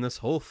actor in this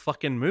whole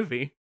fucking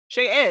movie.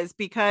 She is,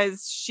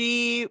 because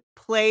she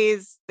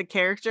plays the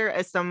character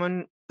as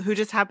someone who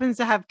just happens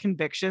to have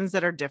convictions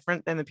that are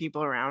different than the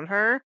people around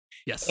her.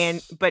 Yes.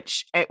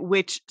 At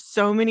which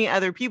so many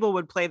other people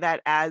would play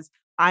that as,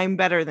 I'm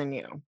better than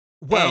you.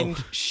 Well,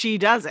 and she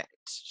doesn't.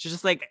 She's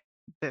just like,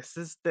 this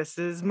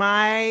is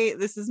my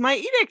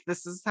edict.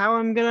 This is how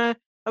I'm gonna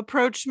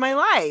approach my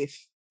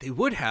life. They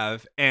would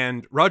have,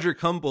 and Roger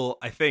Cumble,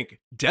 I think,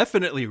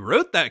 definitely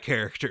wrote that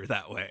character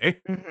that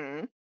way.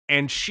 Mm-hmm.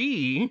 And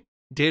she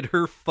did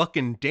her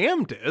fucking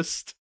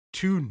damnedest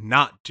to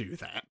not do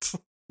that.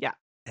 Yeah.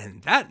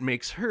 And that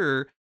makes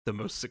her the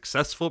most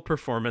successful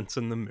performance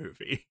in the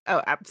movie.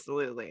 Oh,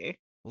 absolutely.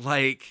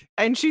 Like,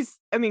 and she's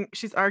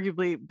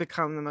arguably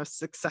become the most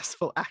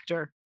successful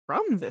actor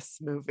from this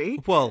movie.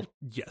 Well,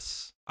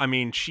 yes. I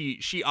mean,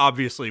 she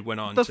obviously went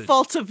on the to...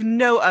 fault of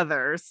no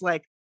others.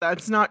 Like,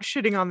 that's not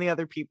shitting on the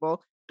other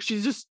people.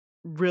 She's just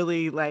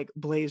really like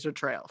blazed a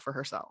trail for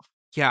herself.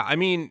 Yeah, I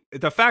mean,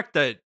 the fact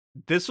that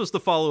this was the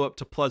follow-up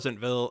to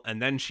Pleasantville,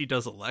 and then she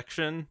does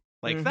Election.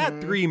 Like, that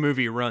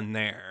 3-movie run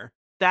there.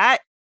 That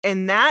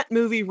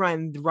movie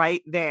run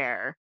right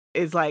there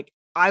is like,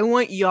 I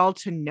want y'all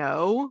to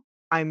know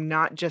I'm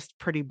not just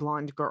pretty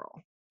blonde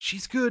girl.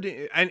 She's good,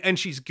 and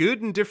she's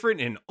good and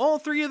different in all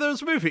 3 of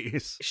those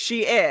movies.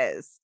 She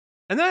is.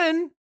 And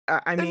then,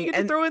 you get to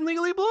and throw in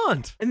Legally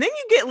Blonde. And then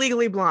you get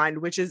Legally Blonde,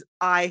 which is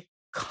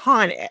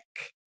iconic.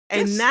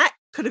 And that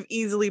could have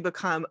easily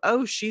become,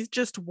 oh, she's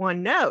just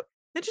one note.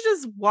 Then she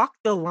just walked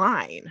the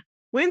line,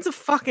 wins a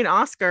fucking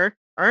Oscar,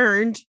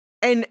 earned.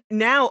 And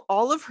now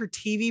all of her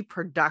TV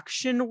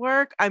production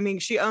work, I mean,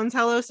 she owns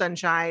Hello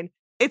Sunshine.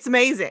 It's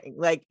amazing.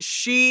 Like,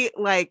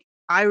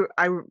 I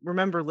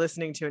remember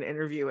listening to an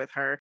interview with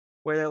her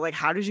where they're like,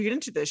 how did you get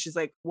into this? She's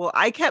like, well,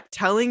 I kept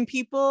telling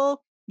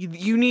people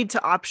you need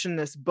to option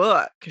this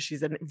book, because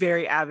she's a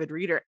very avid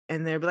reader.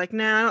 And they'd be like,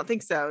 no, I don't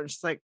think so. And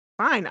she's like,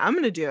 fine, I'm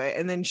going to do it.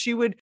 And then she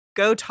would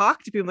go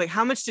talk to people like,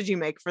 how much did you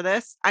make for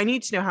this? I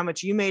need to know how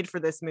much you made for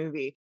this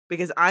movie,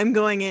 because I'm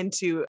going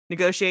into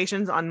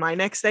negotiations on my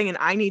next thing, and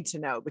I need to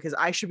know, because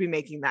I should be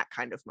making that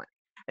kind of money.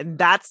 And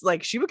that's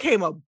like, she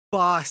became a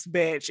boss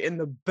bitch in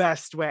the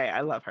best way.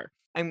 I love her.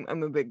 I'm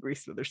a big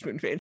Reese Witherspoon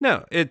fan.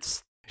 No,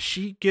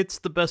 she gets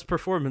the best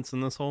performance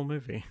in this whole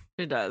movie.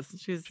 She does.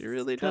 She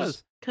really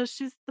does. Because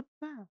she's the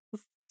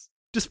best.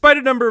 Despite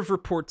a number of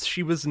reports,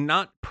 she was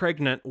not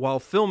pregnant while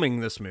filming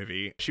this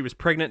movie. She was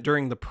pregnant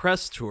during the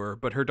press tour,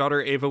 but her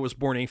daughter Ava was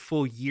born a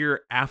full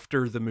year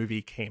after the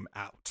movie came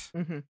out.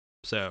 Mm-hmm.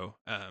 So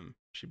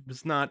she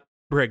was not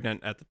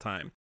pregnant at the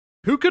time.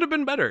 Who could have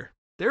been better?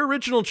 Their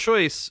original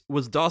choice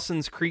was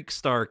Dawson's Creek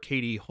star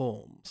Katie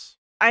Holmes.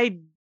 I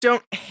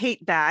don't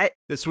hate that.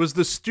 This was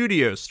the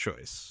studio's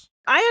choice.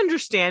 I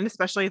understand,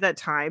 especially at that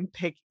time,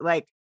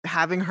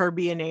 having her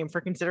be a name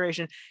for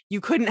consideration. You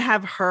couldn't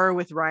have her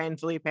with Ryan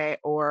Philippe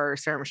or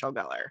Sarah Michelle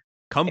Gellar.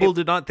 Cumble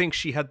did not think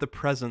she had the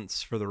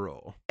presence for the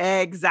role.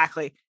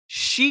 Exactly.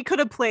 She could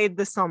have played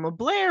the Selma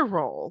Blair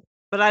role,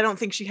 but I don't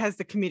think she has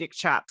the comedic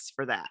chops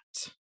for that.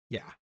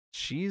 Yeah.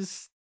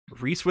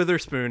 Reese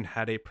Witherspoon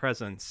had a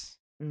presence.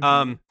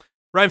 Mm-hmm.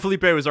 Ryan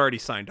Philippe was already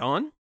signed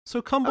on,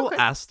 so Cumble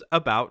asked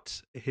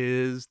about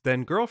his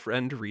then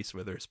girlfriend, Reese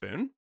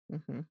Witherspoon.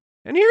 Mm-hmm.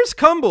 And here's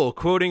Cumble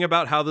quoting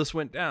about how this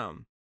went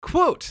down.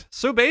 Quote,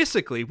 so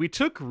basically, we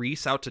took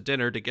Reese out to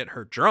dinner to get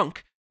her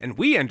drunk, and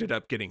we ended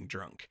up getting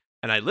drunk.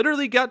 And I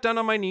literally got down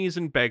on my knees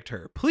and begged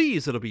her,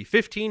 please, it'll be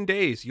 15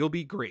 days, you'll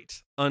be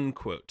great.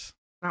 Unquote.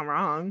 Not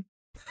wrong.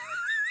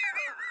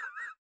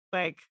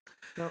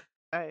 No,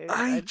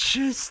 I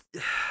just...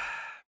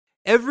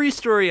 Every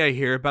story I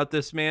hear about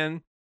this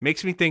man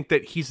makes me think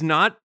that he's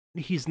not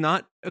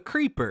a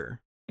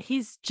creeper.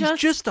 He's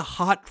just a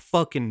hot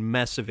fucking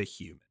mess of a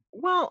human.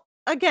 Well,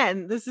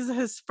 again, this is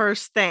his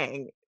first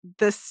thing.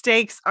 The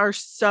stakes are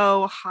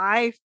so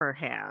high for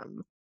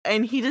him,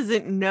 and he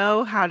doesn't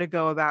know how to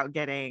go about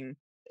getting,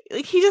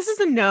 he just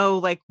doesn't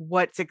know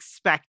what's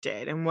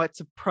expected and what's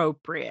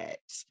appropriate.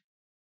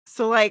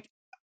 So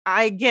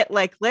I get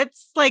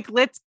let's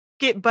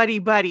get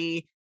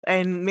buddy,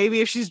 and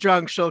maybe if she's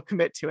drunk, she'll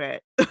commit to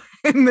it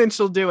and then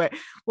she'll do it.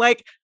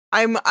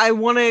 I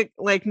want to,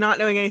 not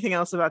knowing anything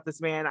else about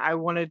this man, I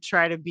want to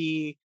try to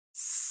be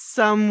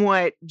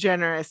somewhat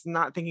generous,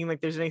 not thinking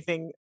there's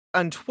anything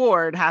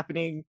untoward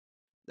happening.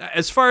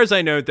 As far as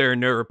I know, there are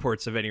no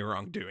reports of any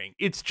wrongdoing.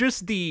 It's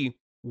just the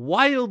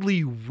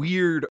wildly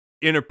weird,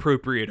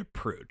 inappropriate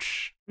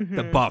approach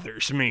that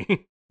bothers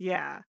me.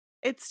 Yeah.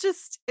 It's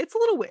a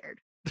little weird.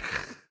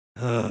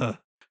 All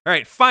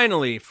right.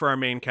 Finally, for our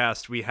main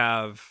cast, we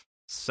have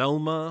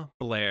Selma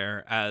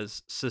Blair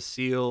as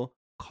Cecile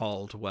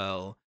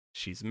Caldwell.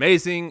 She's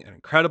amazing and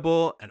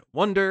incredible and a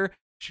wonder.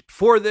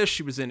 Before this,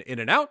 she was in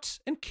and Out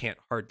and Can't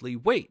Hardly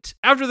Wait.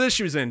 After this,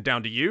 she was in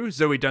Down to You,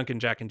 Zoe Duncan,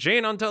 Jack and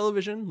Jane on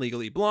television,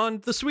 Legally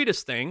Blonde, The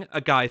Sweetest Thing,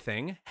 A Guy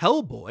Thing,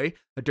 Hellboy,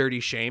 A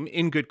Dirty Shame,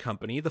 In Good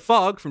Company, The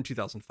Fog from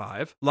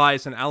 2005,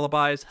 Lies and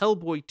Alibis,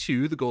 Hellboy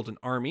 2, The Golden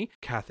Army,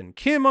 Kath and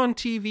Kim on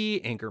TV,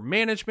 Anger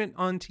Management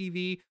on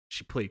TV.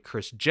 She played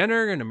Kris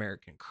Jenner in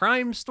American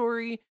Crime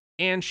Story,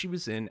 and she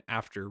was in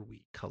After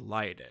We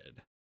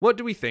Collided. What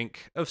do we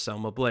think of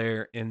Selma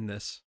Blair in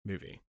this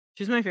movie?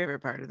 She's my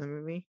favorite part of the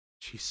movie.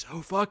 She's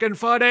so fucking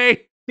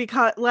funny.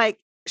 Because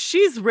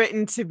she's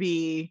written to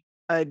be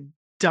a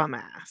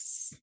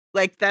dumbass.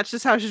 That's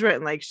just how she's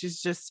written.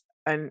 She's just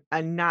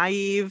a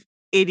naive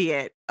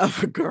idiot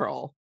of a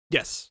girl.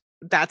 Yes.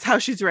 That's how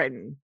she's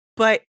written.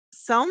 But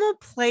Selma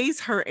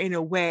plays her in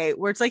a way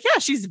where it's yeah,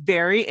 she's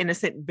very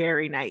innocent,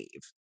 very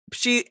naive.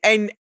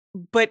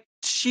 But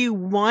she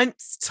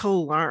wants to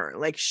learn.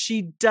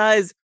 She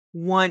does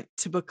want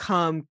to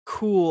become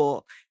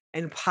cool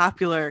and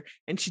popular,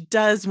 and she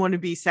does want to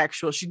be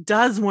sexual. She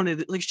does want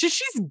to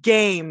she's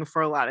game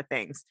for a lot of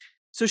things.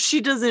 So she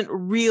doesn't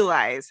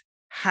realize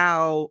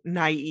how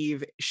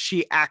naive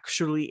she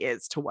actually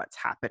is to what's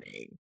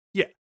happening.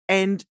 Yeah.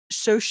 And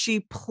so she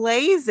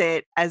plays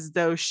it as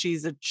though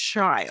she's a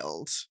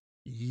child.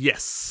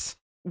 Yes.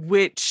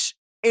 Which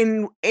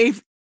in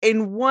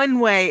one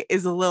way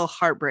is a little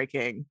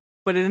heartbreaking,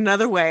 but in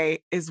another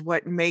way is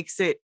what makes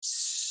it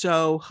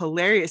so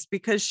hilarious,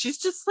 because she's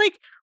just like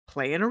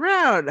playing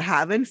around,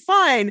 having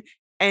fun.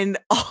 And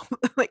all,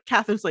 like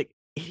Catherine's like,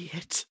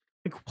 idiot.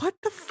 Like, what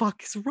the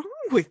fuck is wrong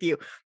with you?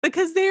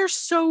 Because they're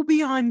so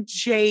beyond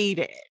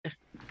jaded.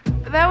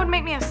 That would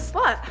make me a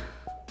slut.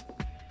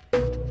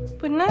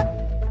 Wouldn't it?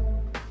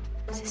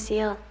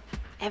 Cecile,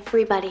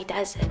 everybody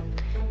does it.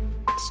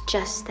 It's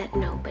just that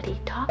nobody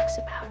talks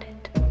about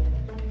it.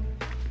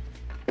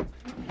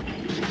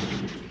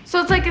 So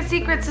it's like a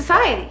secret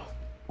society.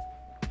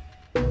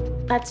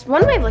 That's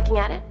one way of looking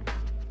at it.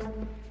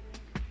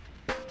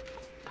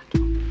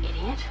 Fucking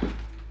idiot.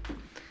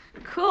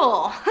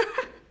 Cool.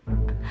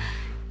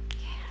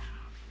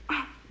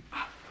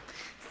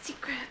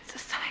 Secret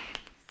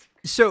society.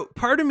 So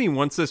part of me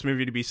wants this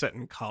movie to be set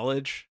in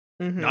college,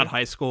 not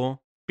high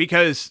school,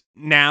 because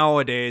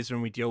nowadays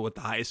when we deal with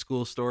the high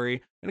school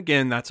story, and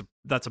again, that's a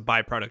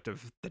byproduct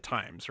of the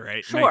times,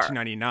 right? Sure.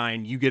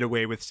 1999, you get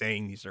away with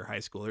saying these are high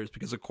schoolers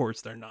because of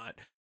course they're not.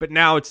 But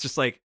now it's just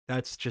like,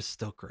 that's just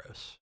still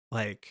gross.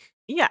 Like,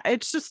 yeah,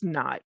 it's just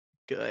not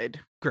good.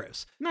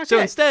 Gross. Not so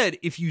good. instead,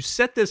 if you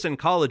set this in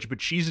college,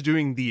 but she's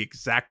doing the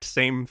exact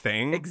same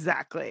thing.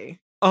 Exactly.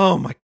 Oh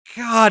my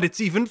God, it's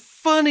even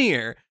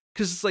funnier.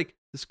 Because it's like,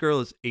 this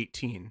girl is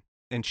 18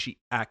 and she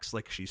acts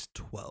like she's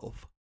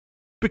 12.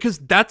 Because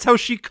that's how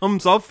she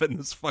comes off in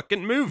this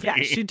fucking movie.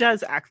 Yeah, she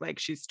does act like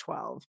she's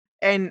 12.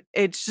 And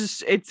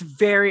it's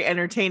very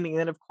entertaining.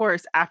 And of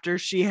course, after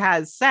she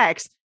has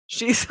sex,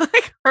 she's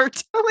like, her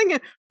telling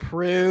it,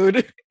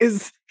 prude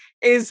is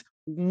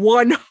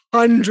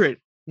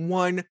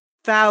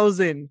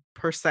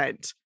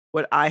 1000%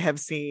 what I have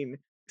seen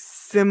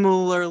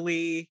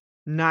similarly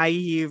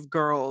naive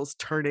girls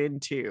turn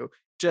into.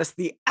 Just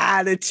the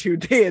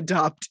attitude they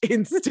adopt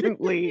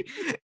instantly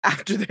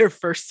after their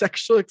first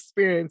sexual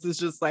experience is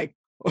just like,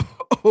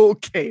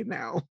 okay,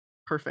 now.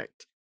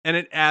 Perfect. And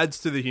it adds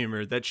to the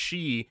humor that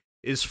she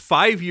is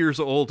 5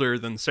 years older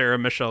than Sarah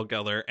Michelle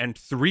Gellar and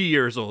 3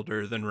 years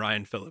older than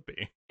Ryan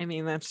Phillippe. I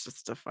mean, that's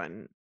just a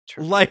fun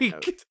trivia Like,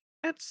 note.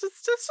 It's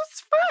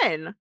just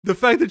fun. The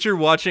fact that you're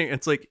watching,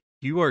 it's like,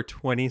 you are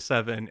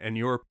 27 and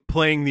you're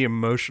playing the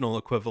emotional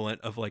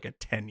equivalent of like a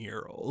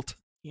 10-year-old.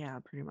 Yeah,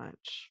 pretty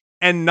much.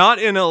 And not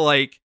in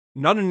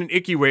an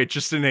icky way,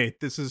 just in a,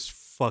 this is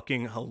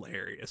fucking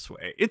hilarious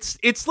way.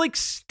 It's like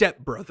Step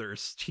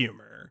Brothers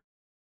humor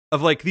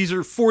of like, these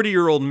are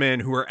 40-year-old men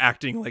who are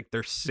acting like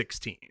they're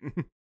 16.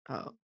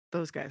 Oh,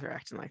 those guys are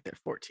acting like they're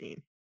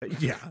 14.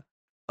 Yeah.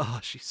 Oh,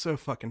 she's so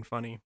fucking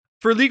funny.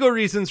 For legal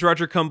reasons,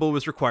 Roger Kumble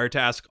was required to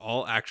ask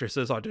all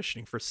actresses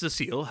auditioning for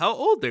Cecile how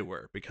old they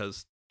were,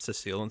 because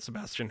Cecile and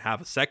Sebastian have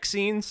a sex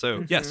scene.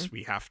 So yes,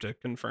 we have to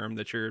confirm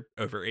that you're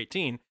over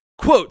 18.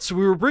 Quote, so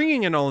we were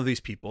bringing in all of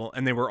these people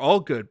and they were all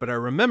good, but I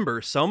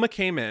remember Selma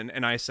came in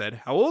and I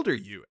said, how old are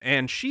you?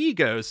 And she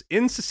goes,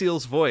 in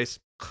Cecile's voice,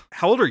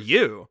 how old are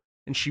you?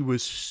 And she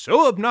was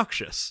so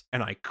obnoxious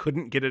and I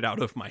couldn't get it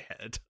out of my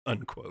head,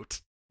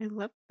 unquote. I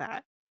love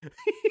that.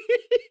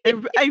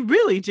 I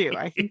really do.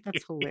 I think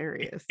that's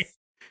hilarious.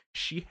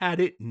 She had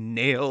it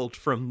nailed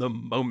from the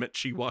moment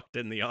she walked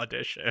in the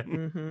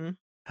audition.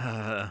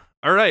 All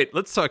right,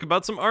 let's talk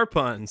about some R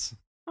puns.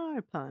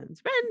 R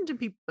puns. Random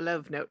people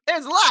of note.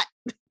 There's a lot.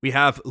 We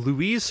have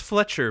Louise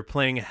Fletcher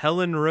playing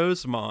Helen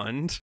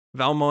Rosemond,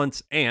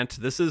 Valmont's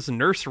aunt. This is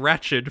Nurse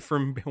Ratched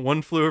from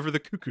One Flew Over the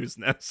Cuckoo's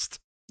Nest.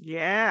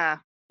 Yeah.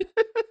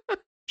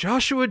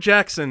 Joshua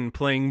Jackson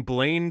playing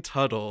Blaine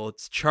Tuttle.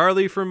 It's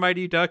Charlie from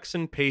Mighty Ducks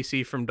and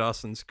Pacey from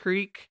Dawson's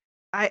Creek.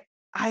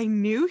 I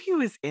knew he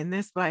was in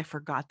this, but I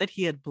forgot that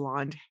he had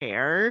blonde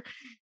hair.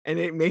 And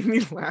it made me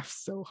laugh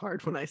so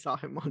hard when I saw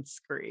him on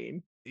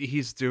screen.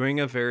 He's doing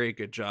a very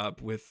good job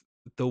with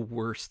the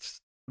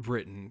worst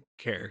written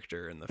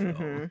character in the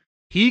film.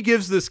 He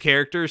gives this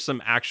character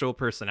some actual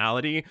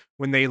personality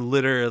when they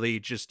literally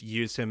just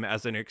use him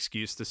as an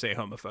excuse to say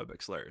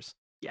homophobic slurs.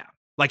 Yeah.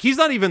 Like, he's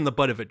not even the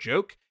butt of a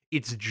joke.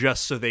 It's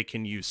just so they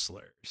can use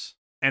slurs.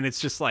 And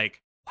it's just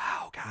like,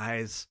 wow,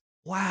 guys.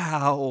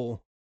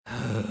 Wow.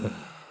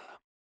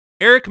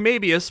 Eric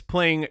Mabius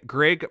playing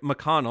Greg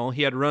McConnell.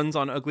 He had runs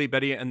on Ugly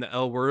Betty and the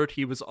L Word.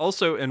 He was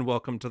also in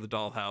Welcome to the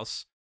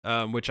Dollhouse,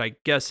 which I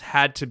guess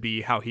had to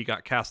be how he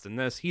got cast in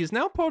this. He is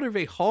now part of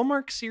a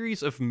Hallmark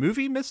series of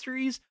movie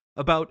mysteries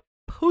about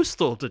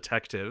postal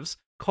detectives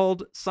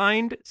called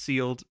Signed,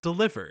 Sealed,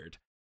 Delivered.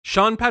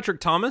 Sean Patrick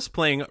Thomas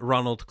playing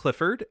Ronald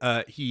Clifford.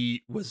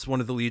 He was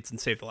one of the leads in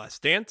Save the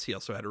Last Dance. He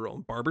also had a role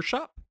in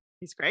Barbershop.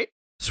 He's great.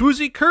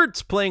 Swoozie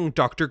Kurtz playing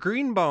Dr.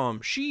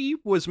 Greenbaum. She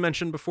was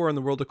mentioned before in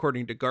The World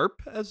According to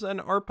Garp as an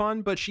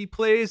Arpon, but she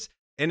plays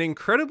an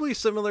incredibly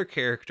similar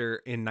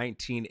character in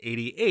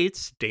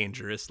 1988's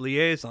Dangerous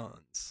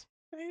Liaisons.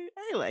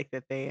 I like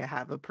that they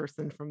have a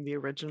person from the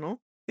original.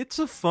 It's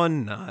a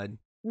fun nod.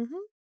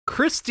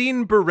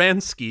 Christine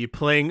Baranski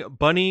playing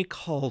Bunny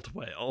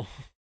Caldwell.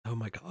 Oh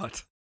my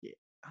God. Yeah.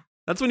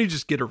 That's when you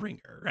just get a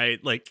ringer,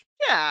 right? Like,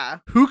 yeah.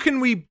 Who can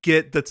we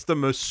get that's the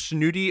most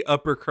snooty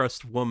upper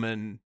crust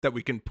woman that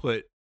we can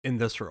put in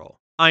this role?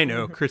 I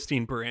know,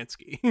 Christine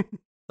Baranski. I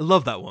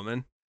love that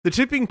woman. The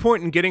tipping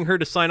point in getting her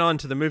to sign on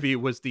to the movie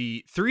was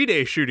the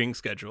 3-day shooting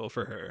schedule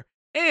for her,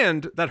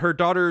 and that her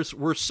daughters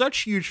were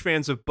such huge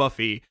fans of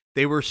Buffy,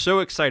 they were so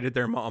excited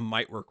their mom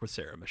might work with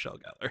Sarah Michelle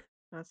Gellar.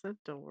 That's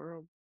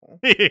adorable.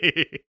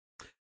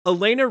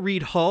 Elena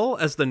Reed Hall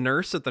as the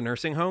nurse at the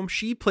nursing home.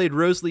 She played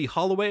Rosalie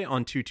Holloway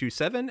on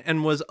 227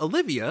 and was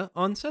Olivia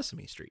on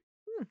Sesame Street.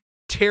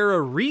 Tara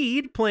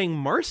Reid playing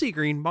Marcy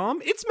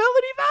Greenbaum. It's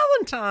Melody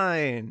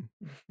Valentine.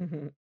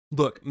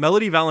 Look,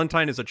 Melody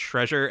Valentine is a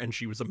treasure and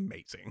she was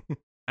amazing.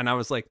 And I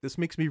was like, this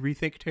makes me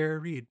rethink Tara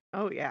Reid.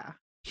 Oh, yeah.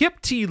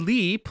 Hyep T.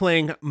 Lee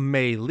playing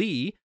Mei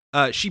Lee.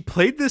 She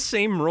played this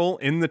same role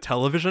in the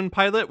television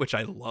pilot, which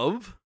I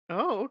love.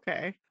 Oh,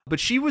 okay. But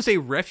she was a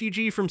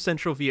refugee from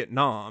Central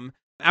Vietnam.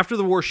 After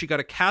the war, she got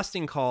a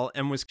casting call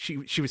and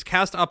she was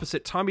cast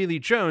opposite Tommy Lee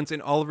Jones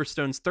in Oliver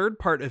Stone's third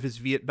part of his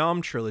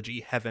Vietnam trilogy,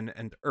 Heaven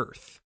and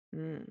Earth.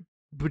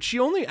 But she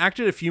only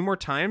acted a few more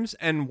times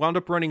and wound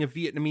up running a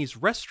Vietnamese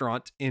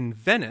restaurant in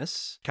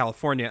Venice,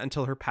 California,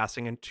 until her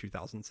passing in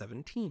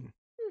 2017.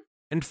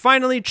 And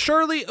finally,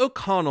 Charlie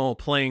O'Connell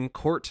playing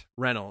Court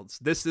Reynolds.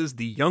 This is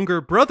the younger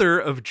brother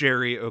of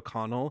Jerry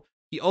O'Connell.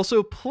 He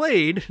also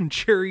played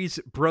Jerry's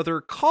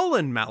brother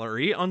Colin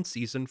Mallory on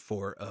season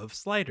 4 of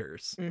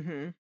Sliders.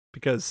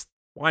 Because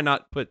why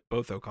not put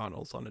both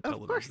O'Connells on a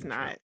television Of course show?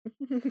 not.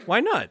 Why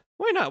not?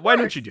 Why not? Why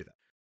don't you do that?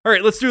 All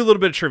right, let's do a little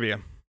bit of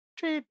trivia.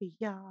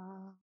 Trivia.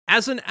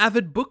 As an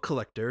avid book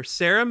collector,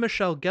 Sarah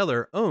Michelle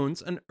Gellar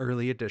owns an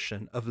early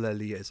edition of La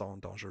Liaison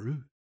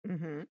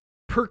Dangereuse.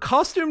 Per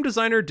costume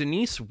designer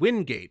Denise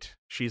Wingate,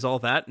 she's all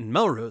that in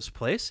Melrose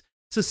Place,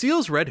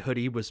 Cecile's red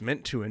hoodie was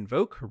meant to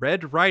invoke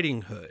Red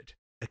Riding Hood.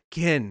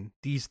 Again,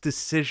 these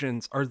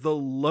decisions are the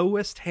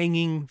lowest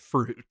hanging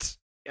fruit.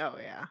 Oh,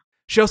 yeah.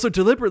 She also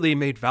deliberately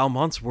made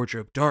Valmont's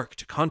wardrobe dark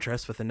to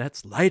contrast with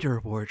Annette's lighter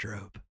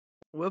wardrobe.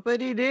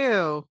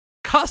 Whoopity-doo.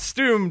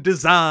 Costume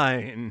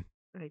design.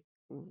 Like,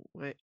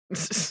 what?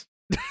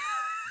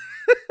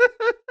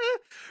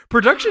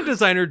 Production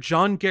designer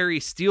John Gary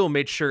Steele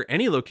made sure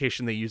any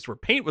location they used where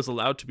paint was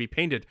allowed to be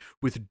painted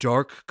with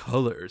dark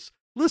colors.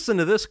 Listen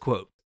to this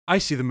quote. I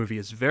see the movie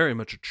as very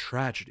much a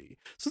tragedy.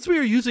 Since we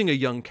are using a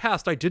young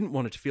cast, I didn't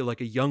want it to feel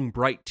like a young,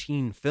 bright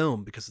teen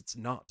film because it's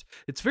not.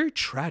 It's very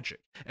tragic.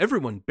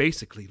 Everyone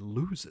basically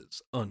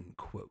loses,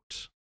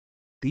 unquote.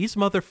 These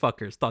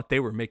motherfuckers thought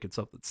they were making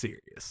something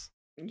serious.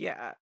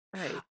 Yeah.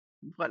 Right.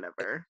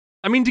 Whatever.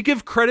 I mean, to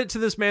give credit to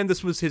this man,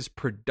 this was his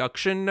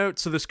production note,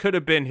 so this could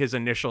have been his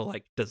initial,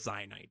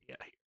 design idea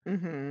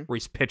here, where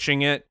he's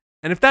pitching it.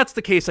 And if that's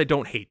the case, I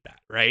don't hate that,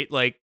 right?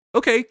 Like,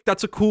 okay,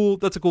 that's a cool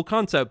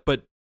concept,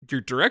 but your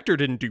director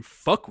didn't do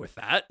fuck with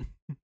that.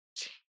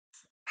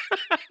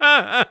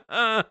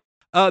 The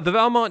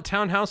Valmont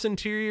townhouse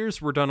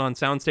interiors were done on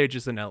sound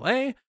stages in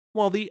LA,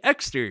 while the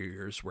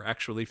exteriors were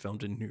actually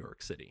filmed in New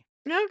York City.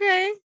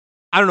 Okay.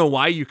 I don't know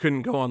why you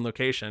couldn't go on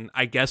location.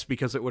 I guess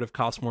because it would have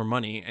cost more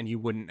money and you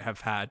wouldn't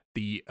have had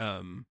the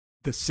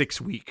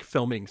 6-week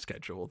filming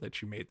schedule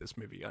that you made this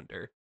movie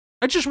under.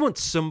 I just want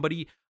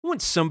somebody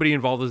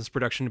involved in this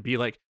production to be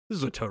like, this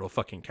is a total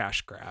fucking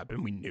cash grab,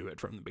 and we knew it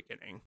from the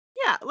beginning.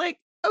 Yeah,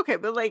 okay,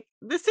 but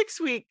the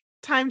 6-week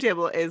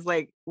timetable is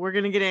we're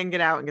gonna get in,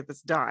 get out, and get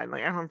this done.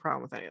 I don't have a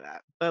problem with any of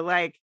that.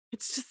 But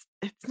it's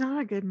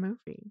not a good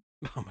movie.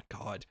 Oh my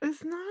God.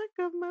 It's not a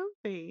good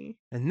movie.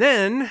 And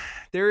then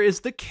there is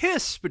the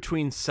kiss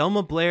between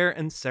Selma Blair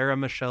and Sarah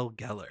Michelle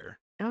Gellar.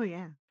 Oh,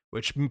 yeah.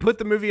 Which put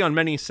the movie on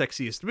many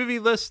sexiest movie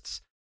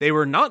lists. They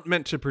were not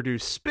meant to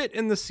produce spit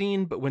in the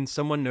scene, but when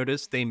someone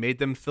noticed, they made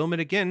them film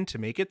it again to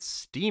make it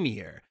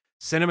steamier.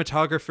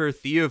 Cinematographer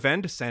Theo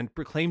Van de Sande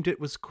proclaimed it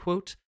was,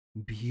 quote,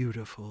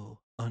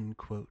 beautiful,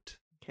 unquote.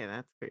 Okay,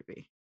 that's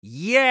creepy.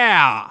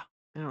 Yeah!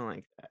 I don't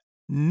like that.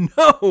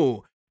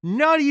 No!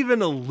 Not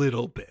even a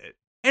little bit.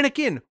 And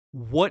again,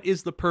 what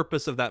is the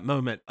purpose of that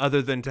moment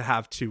other than to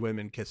have two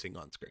women kissing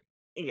on screen?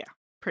 Yeah,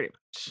 pretty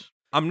much.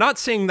 I'm not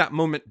saying that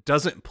moment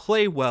doesn't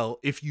play well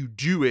if you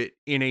do it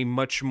in a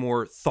much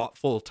more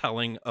thoughtful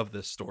telling of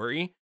the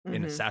story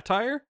in a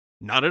satire.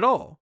 Not at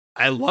all.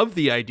 I love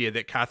the idea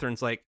that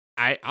Catherine's like,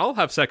 I'll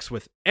have sex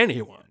with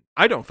anyone.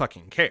 I don't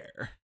fucking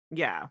care.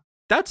 Yeah.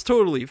 That's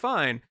totally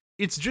fine.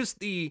 It's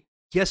just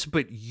yes,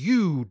 but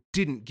you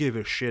didn't give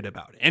a shit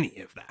about any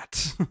of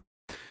that.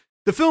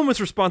 The film was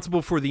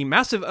responsible for the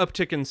massive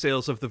uptick in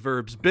sales of the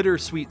Verb's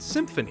Bittersweet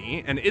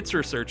Symphony and its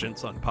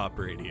resurgence on pop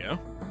radio.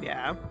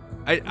 Yeah.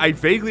 I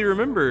vaguely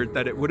remembered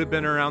that it would have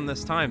been around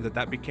this time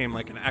that became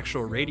an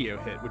actual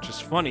radio hit, which is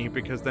funny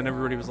because then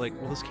everybody was like,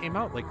 well, this came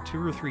out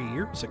 2 or 3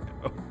 years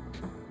ago.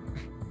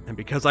 And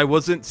because I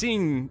wasn't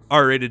seeing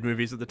R-rated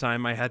movies at the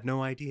time, I had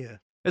no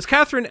idea. As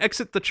Catherine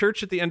exits the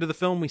church at the end of the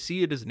film, we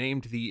see it is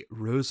named the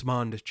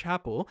Rosemond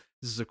Chapel.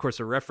 This is, of course,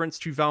 a reference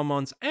to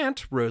Valmont's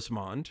aunt,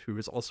 Rosemond, who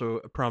is also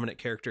a prominent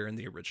character in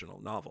the original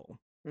novel.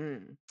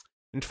 And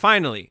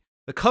finally,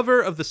 the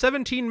cover of the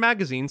 17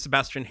 magazine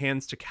Sebastian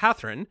hands to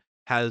Catherine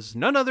has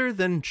none other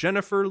than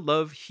Jennifer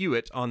Love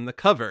Hewitt on the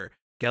cover,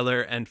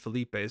 Gellar and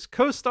Felipe's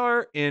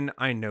co-star in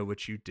I Know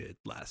What You Did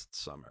Last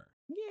Summer.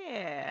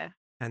 Yeah.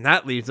 And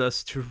that leads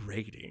us to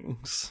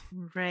ratings.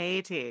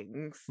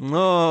 Ratings.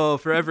 Oh,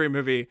 for every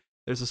movie,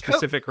 there's a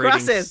specific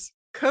rating.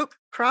 Coke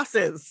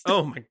crosses.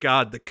 Oh my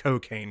God, the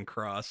cocaine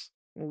cross.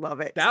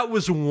 Love it. That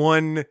was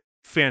one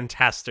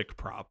fantastic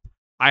prop.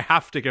 I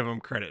have to give him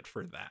credit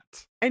for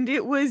that. And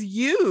it was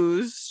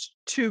used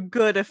to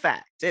good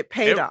effect. It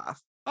paid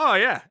off. Oh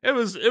yeah, it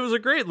was a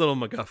great little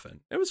MacGuffin.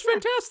 It was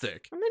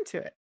fantastic. I'm into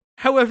it.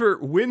 However,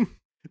 when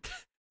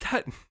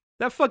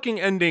that fucking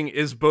ending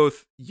is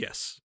both,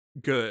 yes,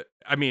 good.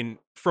 I mean,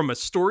 from a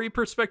story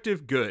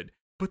perspective, good.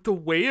 But the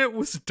way it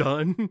was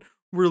done,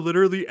 where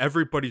literally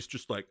everybody's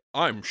just like,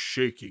 I'm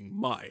shaking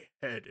my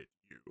head at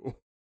you.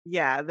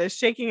 Yeah, the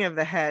shaking of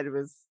the head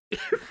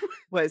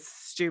was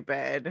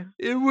stupid.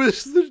 It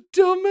was the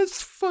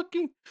dumbest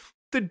fucking...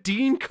 The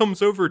dean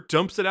comes over,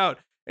 dumps it out,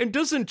 and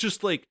doesn't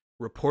just like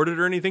report it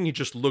or anything. He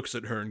just looks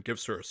at her and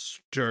gives her a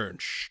stern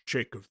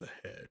shake of the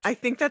head. I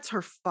think that's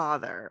her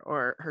father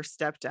or her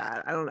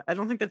stepdad. I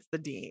don't think that's the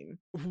dean.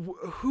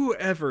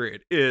 Whoever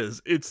it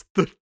is, it's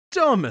the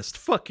dumbest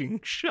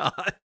fucking shot.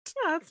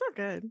 Yeah, that's not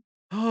good.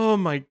 Oh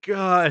my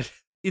God.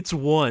 It's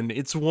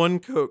one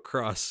Coke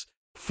cross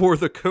for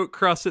the Coke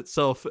cross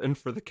itself and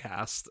for the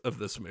cast of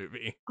this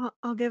movie.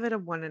 I'll give it a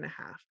 1.5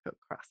 Coke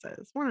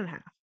crosses. 1.5.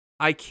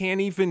 I can't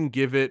even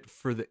give it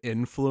for the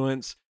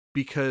influence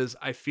because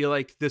I feel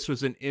like this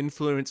was an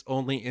influence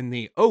only in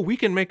the, oh, we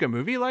can make a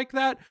movie like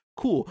that?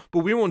 Cool. But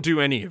we won't do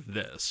any of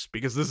this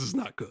because this is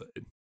not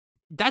good.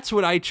 That's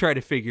what I try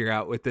to figure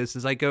out with this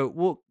is I go,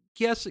 well,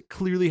 yes, it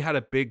clearly had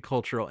a big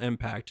cultural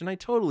impact and I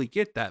totally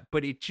get that.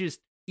 But it just,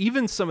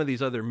 even some of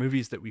these other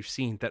movies that we've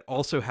seen that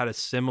also had a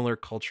similar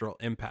cultural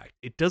impact,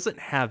 it doesn't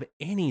have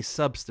any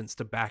substance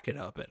to back it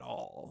up at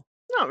all.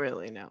 Not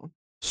really, no.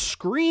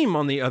 Scream,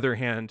 on the other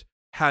hand,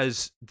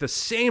 has the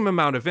same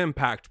amount of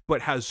impact,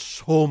 but has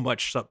so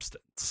much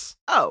substance.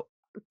 Oh,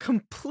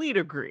 complete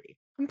agree.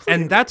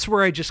 And that's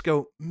where I just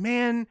go,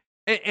 man,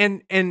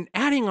 and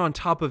adding on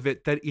top of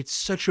it that it's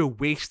such a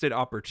wasted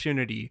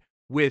opportunity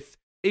with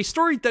a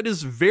story that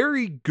is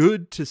very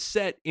good to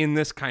set in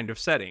this kind of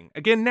setting.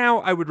 Again, now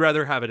I would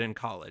rather have it in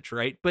college,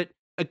 right? But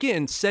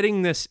again,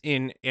 setting this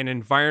in an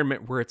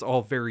environment where it's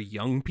all very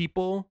young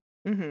people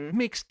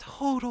makes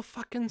total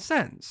fucking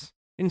sense.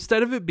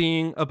 Instead of it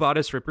being a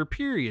Bodice Ripper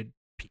period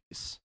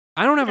piece.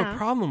 I don't have a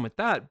problem with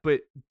that,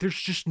 but there's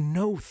just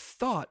no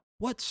thought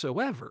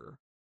whatsoever.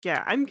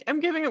 Yeah, I'm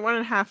giving it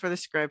 1.5 for the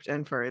script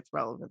and for its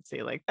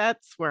relevancy. Like,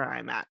 that's where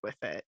I'm at with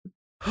it.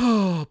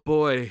 Oh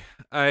boy.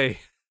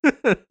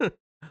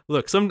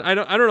 Look, I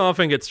don't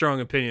often get strong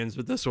opinions,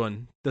 but this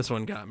one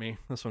got me.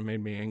 This one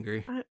made me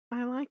angry.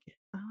 I like it.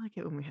 I like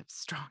it when we have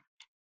strong.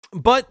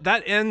 But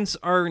that ends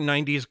our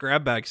 90s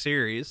grab bag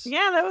series.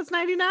 Yeah, that was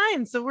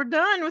 99. So we're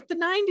done with the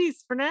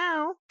 90s for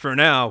now. For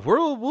now,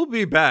 we'll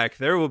be back.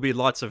 There will be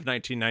lots of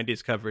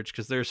 1990s coverage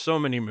because there's so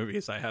many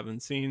movies I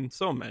haven't seen.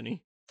 So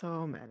many.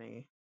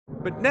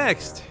 But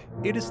next,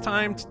 it is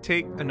time to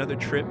take another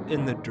trip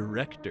in the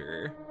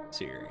director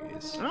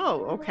series.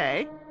 Oh,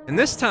 okay. And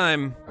this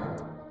time,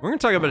 we're going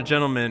to talk about a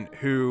gentleman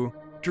who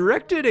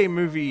directed the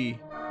movie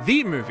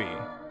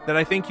that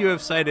I think you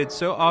have cited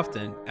so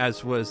often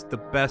as was the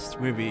best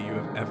movie you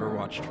have ever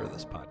watched for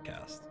this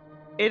podcast.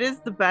 It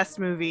is the best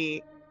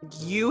movie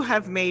you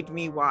have made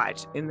me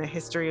watch in the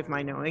history of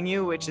my knowing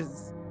you, which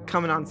is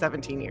coming on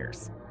 17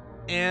 years.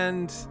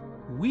 And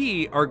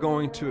we are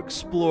going to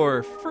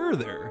explore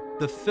further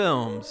the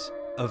films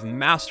of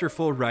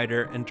masterful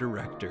writer and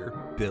director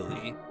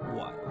Billy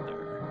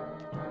Wilder.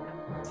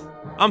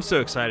 I'm so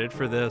excited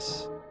for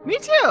this. Me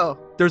too.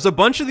 There's a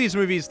bunch of these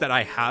movies that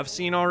I have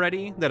seen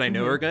already that I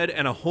know are good,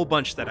 and a whole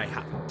bunch that I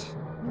haven't.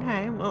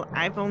 Okay, well,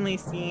 I've only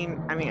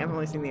seen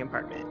The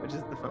Apartment, which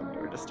is the film we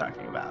were just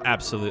talking about.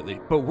 Absolutely.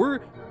 But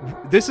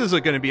this is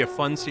going to be a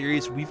fun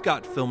series. We've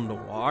got film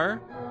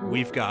noir,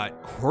 we've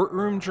got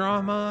courtroom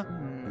drama,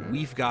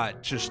 we've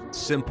got just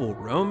simple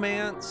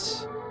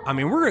romance. I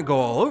mean, we're going to go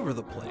all over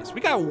the place.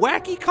 We got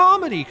wacky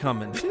comedy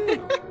coming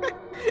too.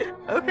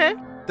 Okay.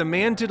 The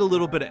man did a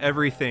little bit of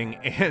everything,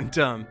 and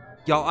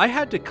y'all, I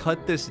had to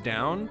cut this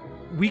down.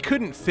 We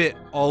couldn't fit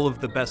all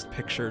of the Best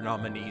Picture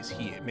nominees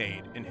he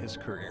made in his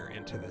career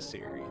into the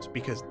series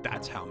because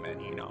that's how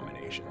many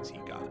nominations he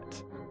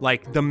got.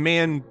 Like, the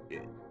man,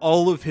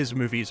 all of his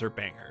movies are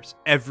bangers,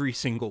 every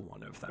single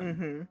one of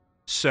them.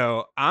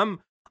 So I'm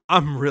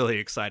really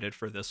excited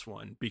for this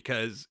one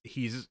because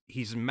he's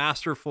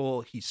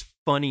masterful, he's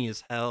funny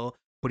as hell,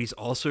 but he's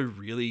also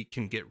really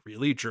can get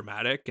really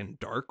dramatic and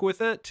dark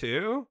with it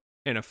too,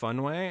 in a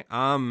fun way.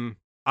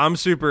 I'm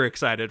super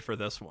excited for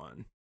this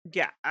one.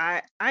 Yeah,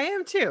 I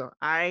am too.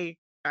 I'm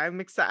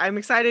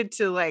excited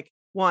to, like,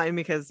 one,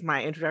 because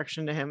my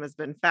introduction to him has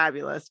been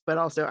fabulous, but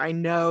also I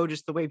know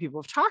just the way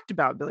people have talked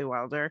about Billy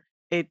Wilder,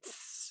 it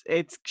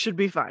should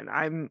be fun.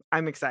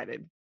 I'm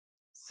excited.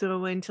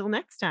 So until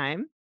next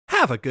time,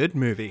 have a good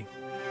movie.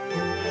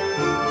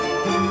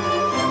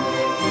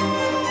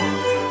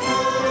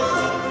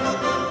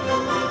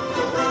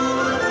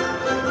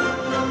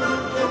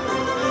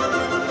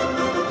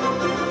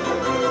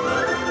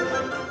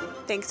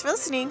 Thanks for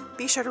listening.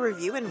 Be sure to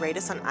review and rate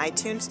us on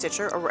iTunes,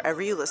 Stitcher, or wherever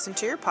you listen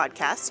to your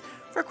podcast.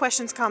 For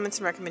questions, comments,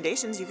 and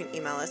recommendations, you can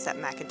email us at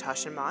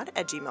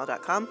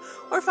macintoshandmod@gmail.com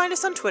or find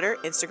us on Twitter,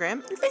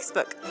 Instagram, and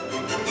Facebook.